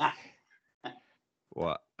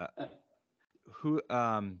 Well,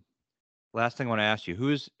 last thing I want to ask you,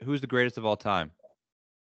 who's the greatest of all time?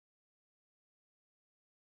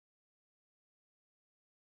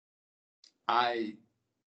 I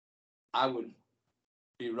would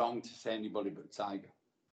be wrong to say anybody but Tiger,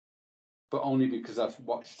 but only because I've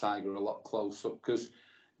watched Tiger a lot close up. Because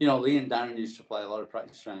Lee and Darren used to play a lot of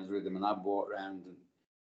practice rounds with him, and I'd walk around, and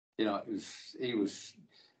he had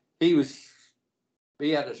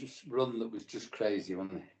a run that was just crazy,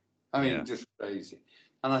 wasn't he? I mean, just crazy.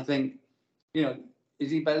 And I think,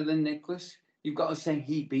 is he better than Nicklaus? You've got to say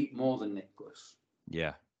he beat more than Nicklaus.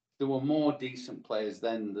 Yeah. There were more decent players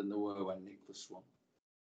then than there were when Nicklaus won.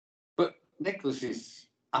 But Nicklaus's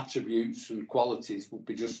attributes and qualities would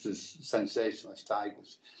be just as sensational as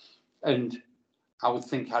Tiger's. And I would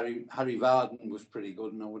think Harry Varden was pretty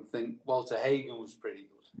good, and I would think Walter Hagen was pretty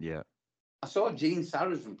good. Yeah. I saw Gene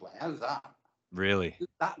Sarazen play. How's that? Really?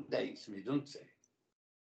 That dates me, doesn't it?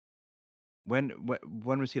 When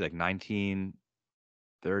was he, like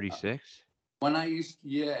 1936? When I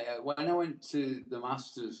went to the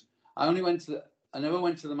Masters, I never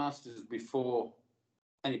went to the Masters before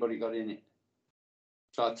anybody got in it.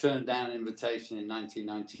 So I turned down an invitation in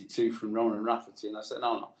 1992 from Ronan Rafferty, and I said,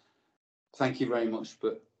 no, thank you very much,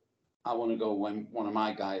 but I want to go when one of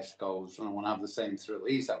my guys goes, and I want to have the same thrill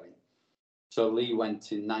he's having. So Lee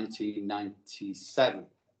went in 1997,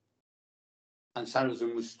 and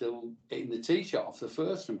Sarazen was still hitting the tee shot off the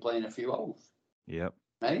first and playing a few holes. Yep.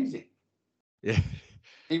 Amazing. Yeah,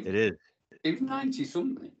 it is. He was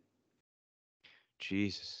 90-something.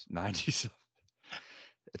 Jesus, 90-something.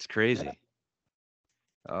 It's crazy. Yeah.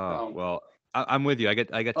 Oh, well, I'm with you. I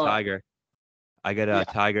get Tiger. I get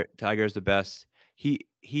Tiger. Tiger's the best.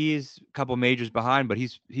 He's a couple majors behind, but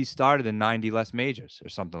he started in 90 less majors or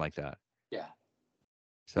something like that. Yeah.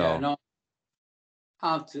 So yeah, no,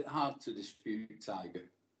 hard to dispute Tiger.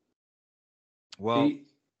 Well,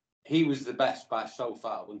 he was the best by so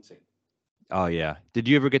far, wasn't he? Oh yeah. Did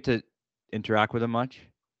you ever get to interact with him much?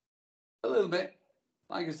 A little bit.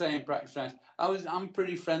 Like I say, in practice rounds, I'm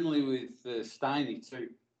pretty friendly with Steiny too.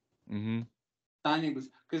 Mm-hmm. Steiny was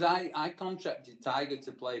because I contracted Tiger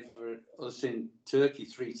to play for us in Turkey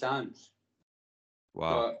 3 times.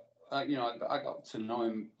 Wow. But I got to know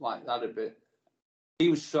him like that a bit. He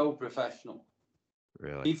was so professional.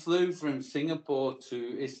 Really? He flew from Singapore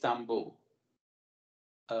to Istanbul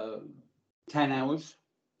 10 hours.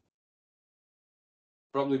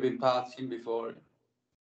 Probably been partying before it.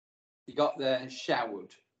 He got there,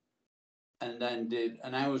 showered, and then did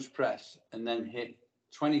an hour's press, and then hit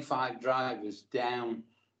 25 drivers down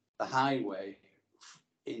the highway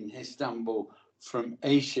in Istanbul from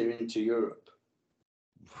Asia into Europe.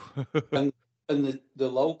 and the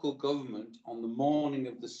local government, on the morning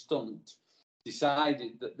of the stunt,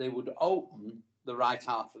 decided that they would open the right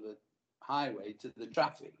half of the highway to the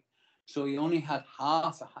traffic. So he only had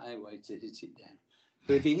half a highway to hit it down.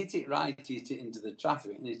 So if he hit it right, he hit it into the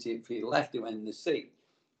traffic, and if he left, it went in the sea.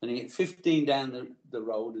 And he hit 15 down the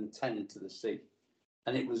road and 10 into the sea.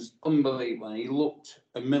 And it was unbelievable. And he looked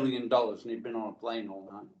 $1 million, and he'd been on a plane all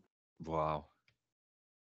night. Wow.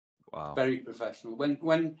 Very professional. When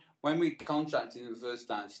we contracted him the first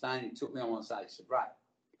time, Steiny took me on one side and said, right,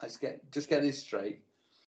 let's get this straight.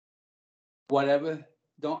 Whatever,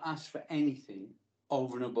 don't ask for anything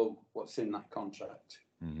over and above what's in that contract.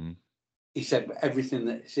 Mm-hmm. He said, but everything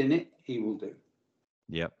that's in it, he will do.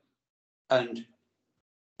 Yep. And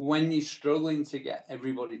when you're struggling to get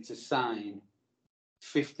everybody to sign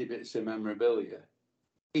 50 bits of memorabilia,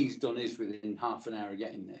 he's done his within half an hour of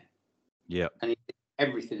getting there. Yep. And he did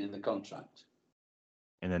everything in the contract.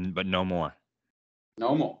 And then, but no more.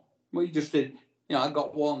 No more. Well, you just did, I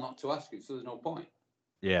got one not to ask you, so there's no point.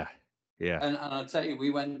 Yeah. Yeah. And I'll tell you,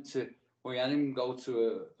 we had him go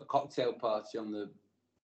to a cocktail party on the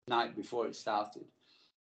night before it started.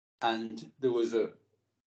 And it was a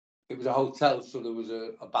hotel, so there was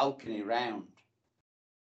a balcony round.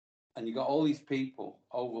 and you got all these people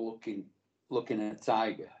looking at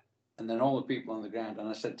Tiger, and then all the people on the ground. And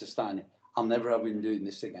I said to Steiny, I'll never have him doing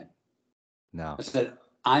this again. No. I said,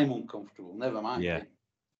 I'm uncomfortable, never mind Yeah. him.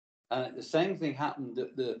 And the same thing happened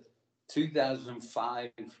at the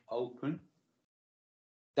 2005 Open.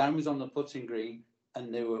 Dan was on the putting green,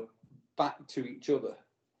 and they were back to each other,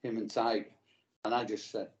 him and Tiger. And I just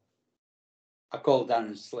said, I called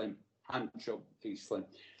Darren Slim. I'm Chubby, he's Slim.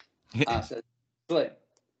 I said, Slim,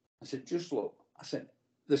 I said, just look. I said,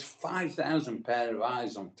 there's 5,000 pair of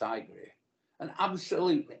eyes on Tiger here. And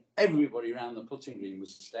absolutely everybody around the putting green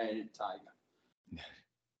was staring at Tiger.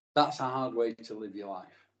 That's a hard way to live your life.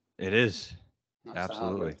 It is. That's Absolutely. a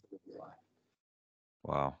hard way to live your life.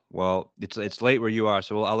 Wow. Well, it's late where you are,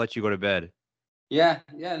 so I'll let you go to bed. Yeah,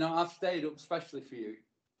 no, I've stayed up especially for you.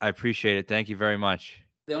 I appreciate it. Thank you very much.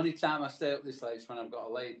 The only time I stay up this late is when I've got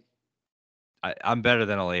a lady. I'm better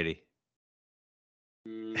than a lady.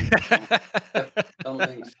 Don't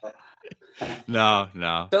think so.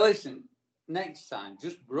 No. So listen, next time,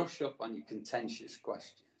 just brush up on your contentious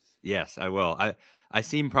questions. Yes, I will. I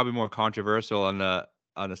seem probably more controversial on the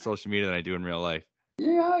social media than I do in real life.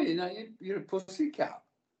 Yeah, you're a pussycat.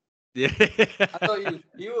 Yeah. I thought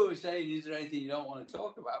you were saying, is there anything you don't want to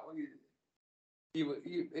talk about? Well,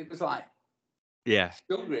 it was like, yeah,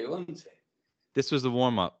 sugary, wasn't it? This was the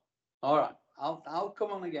warm up. All right, I'll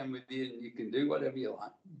come on again with you, and you can do whatever you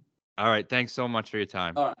like. All right, thanks so much for your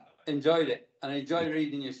time. All right, enjoyed it, and enjoy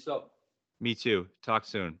reading your stuff. Me too. Talk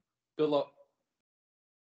soon. Good luck.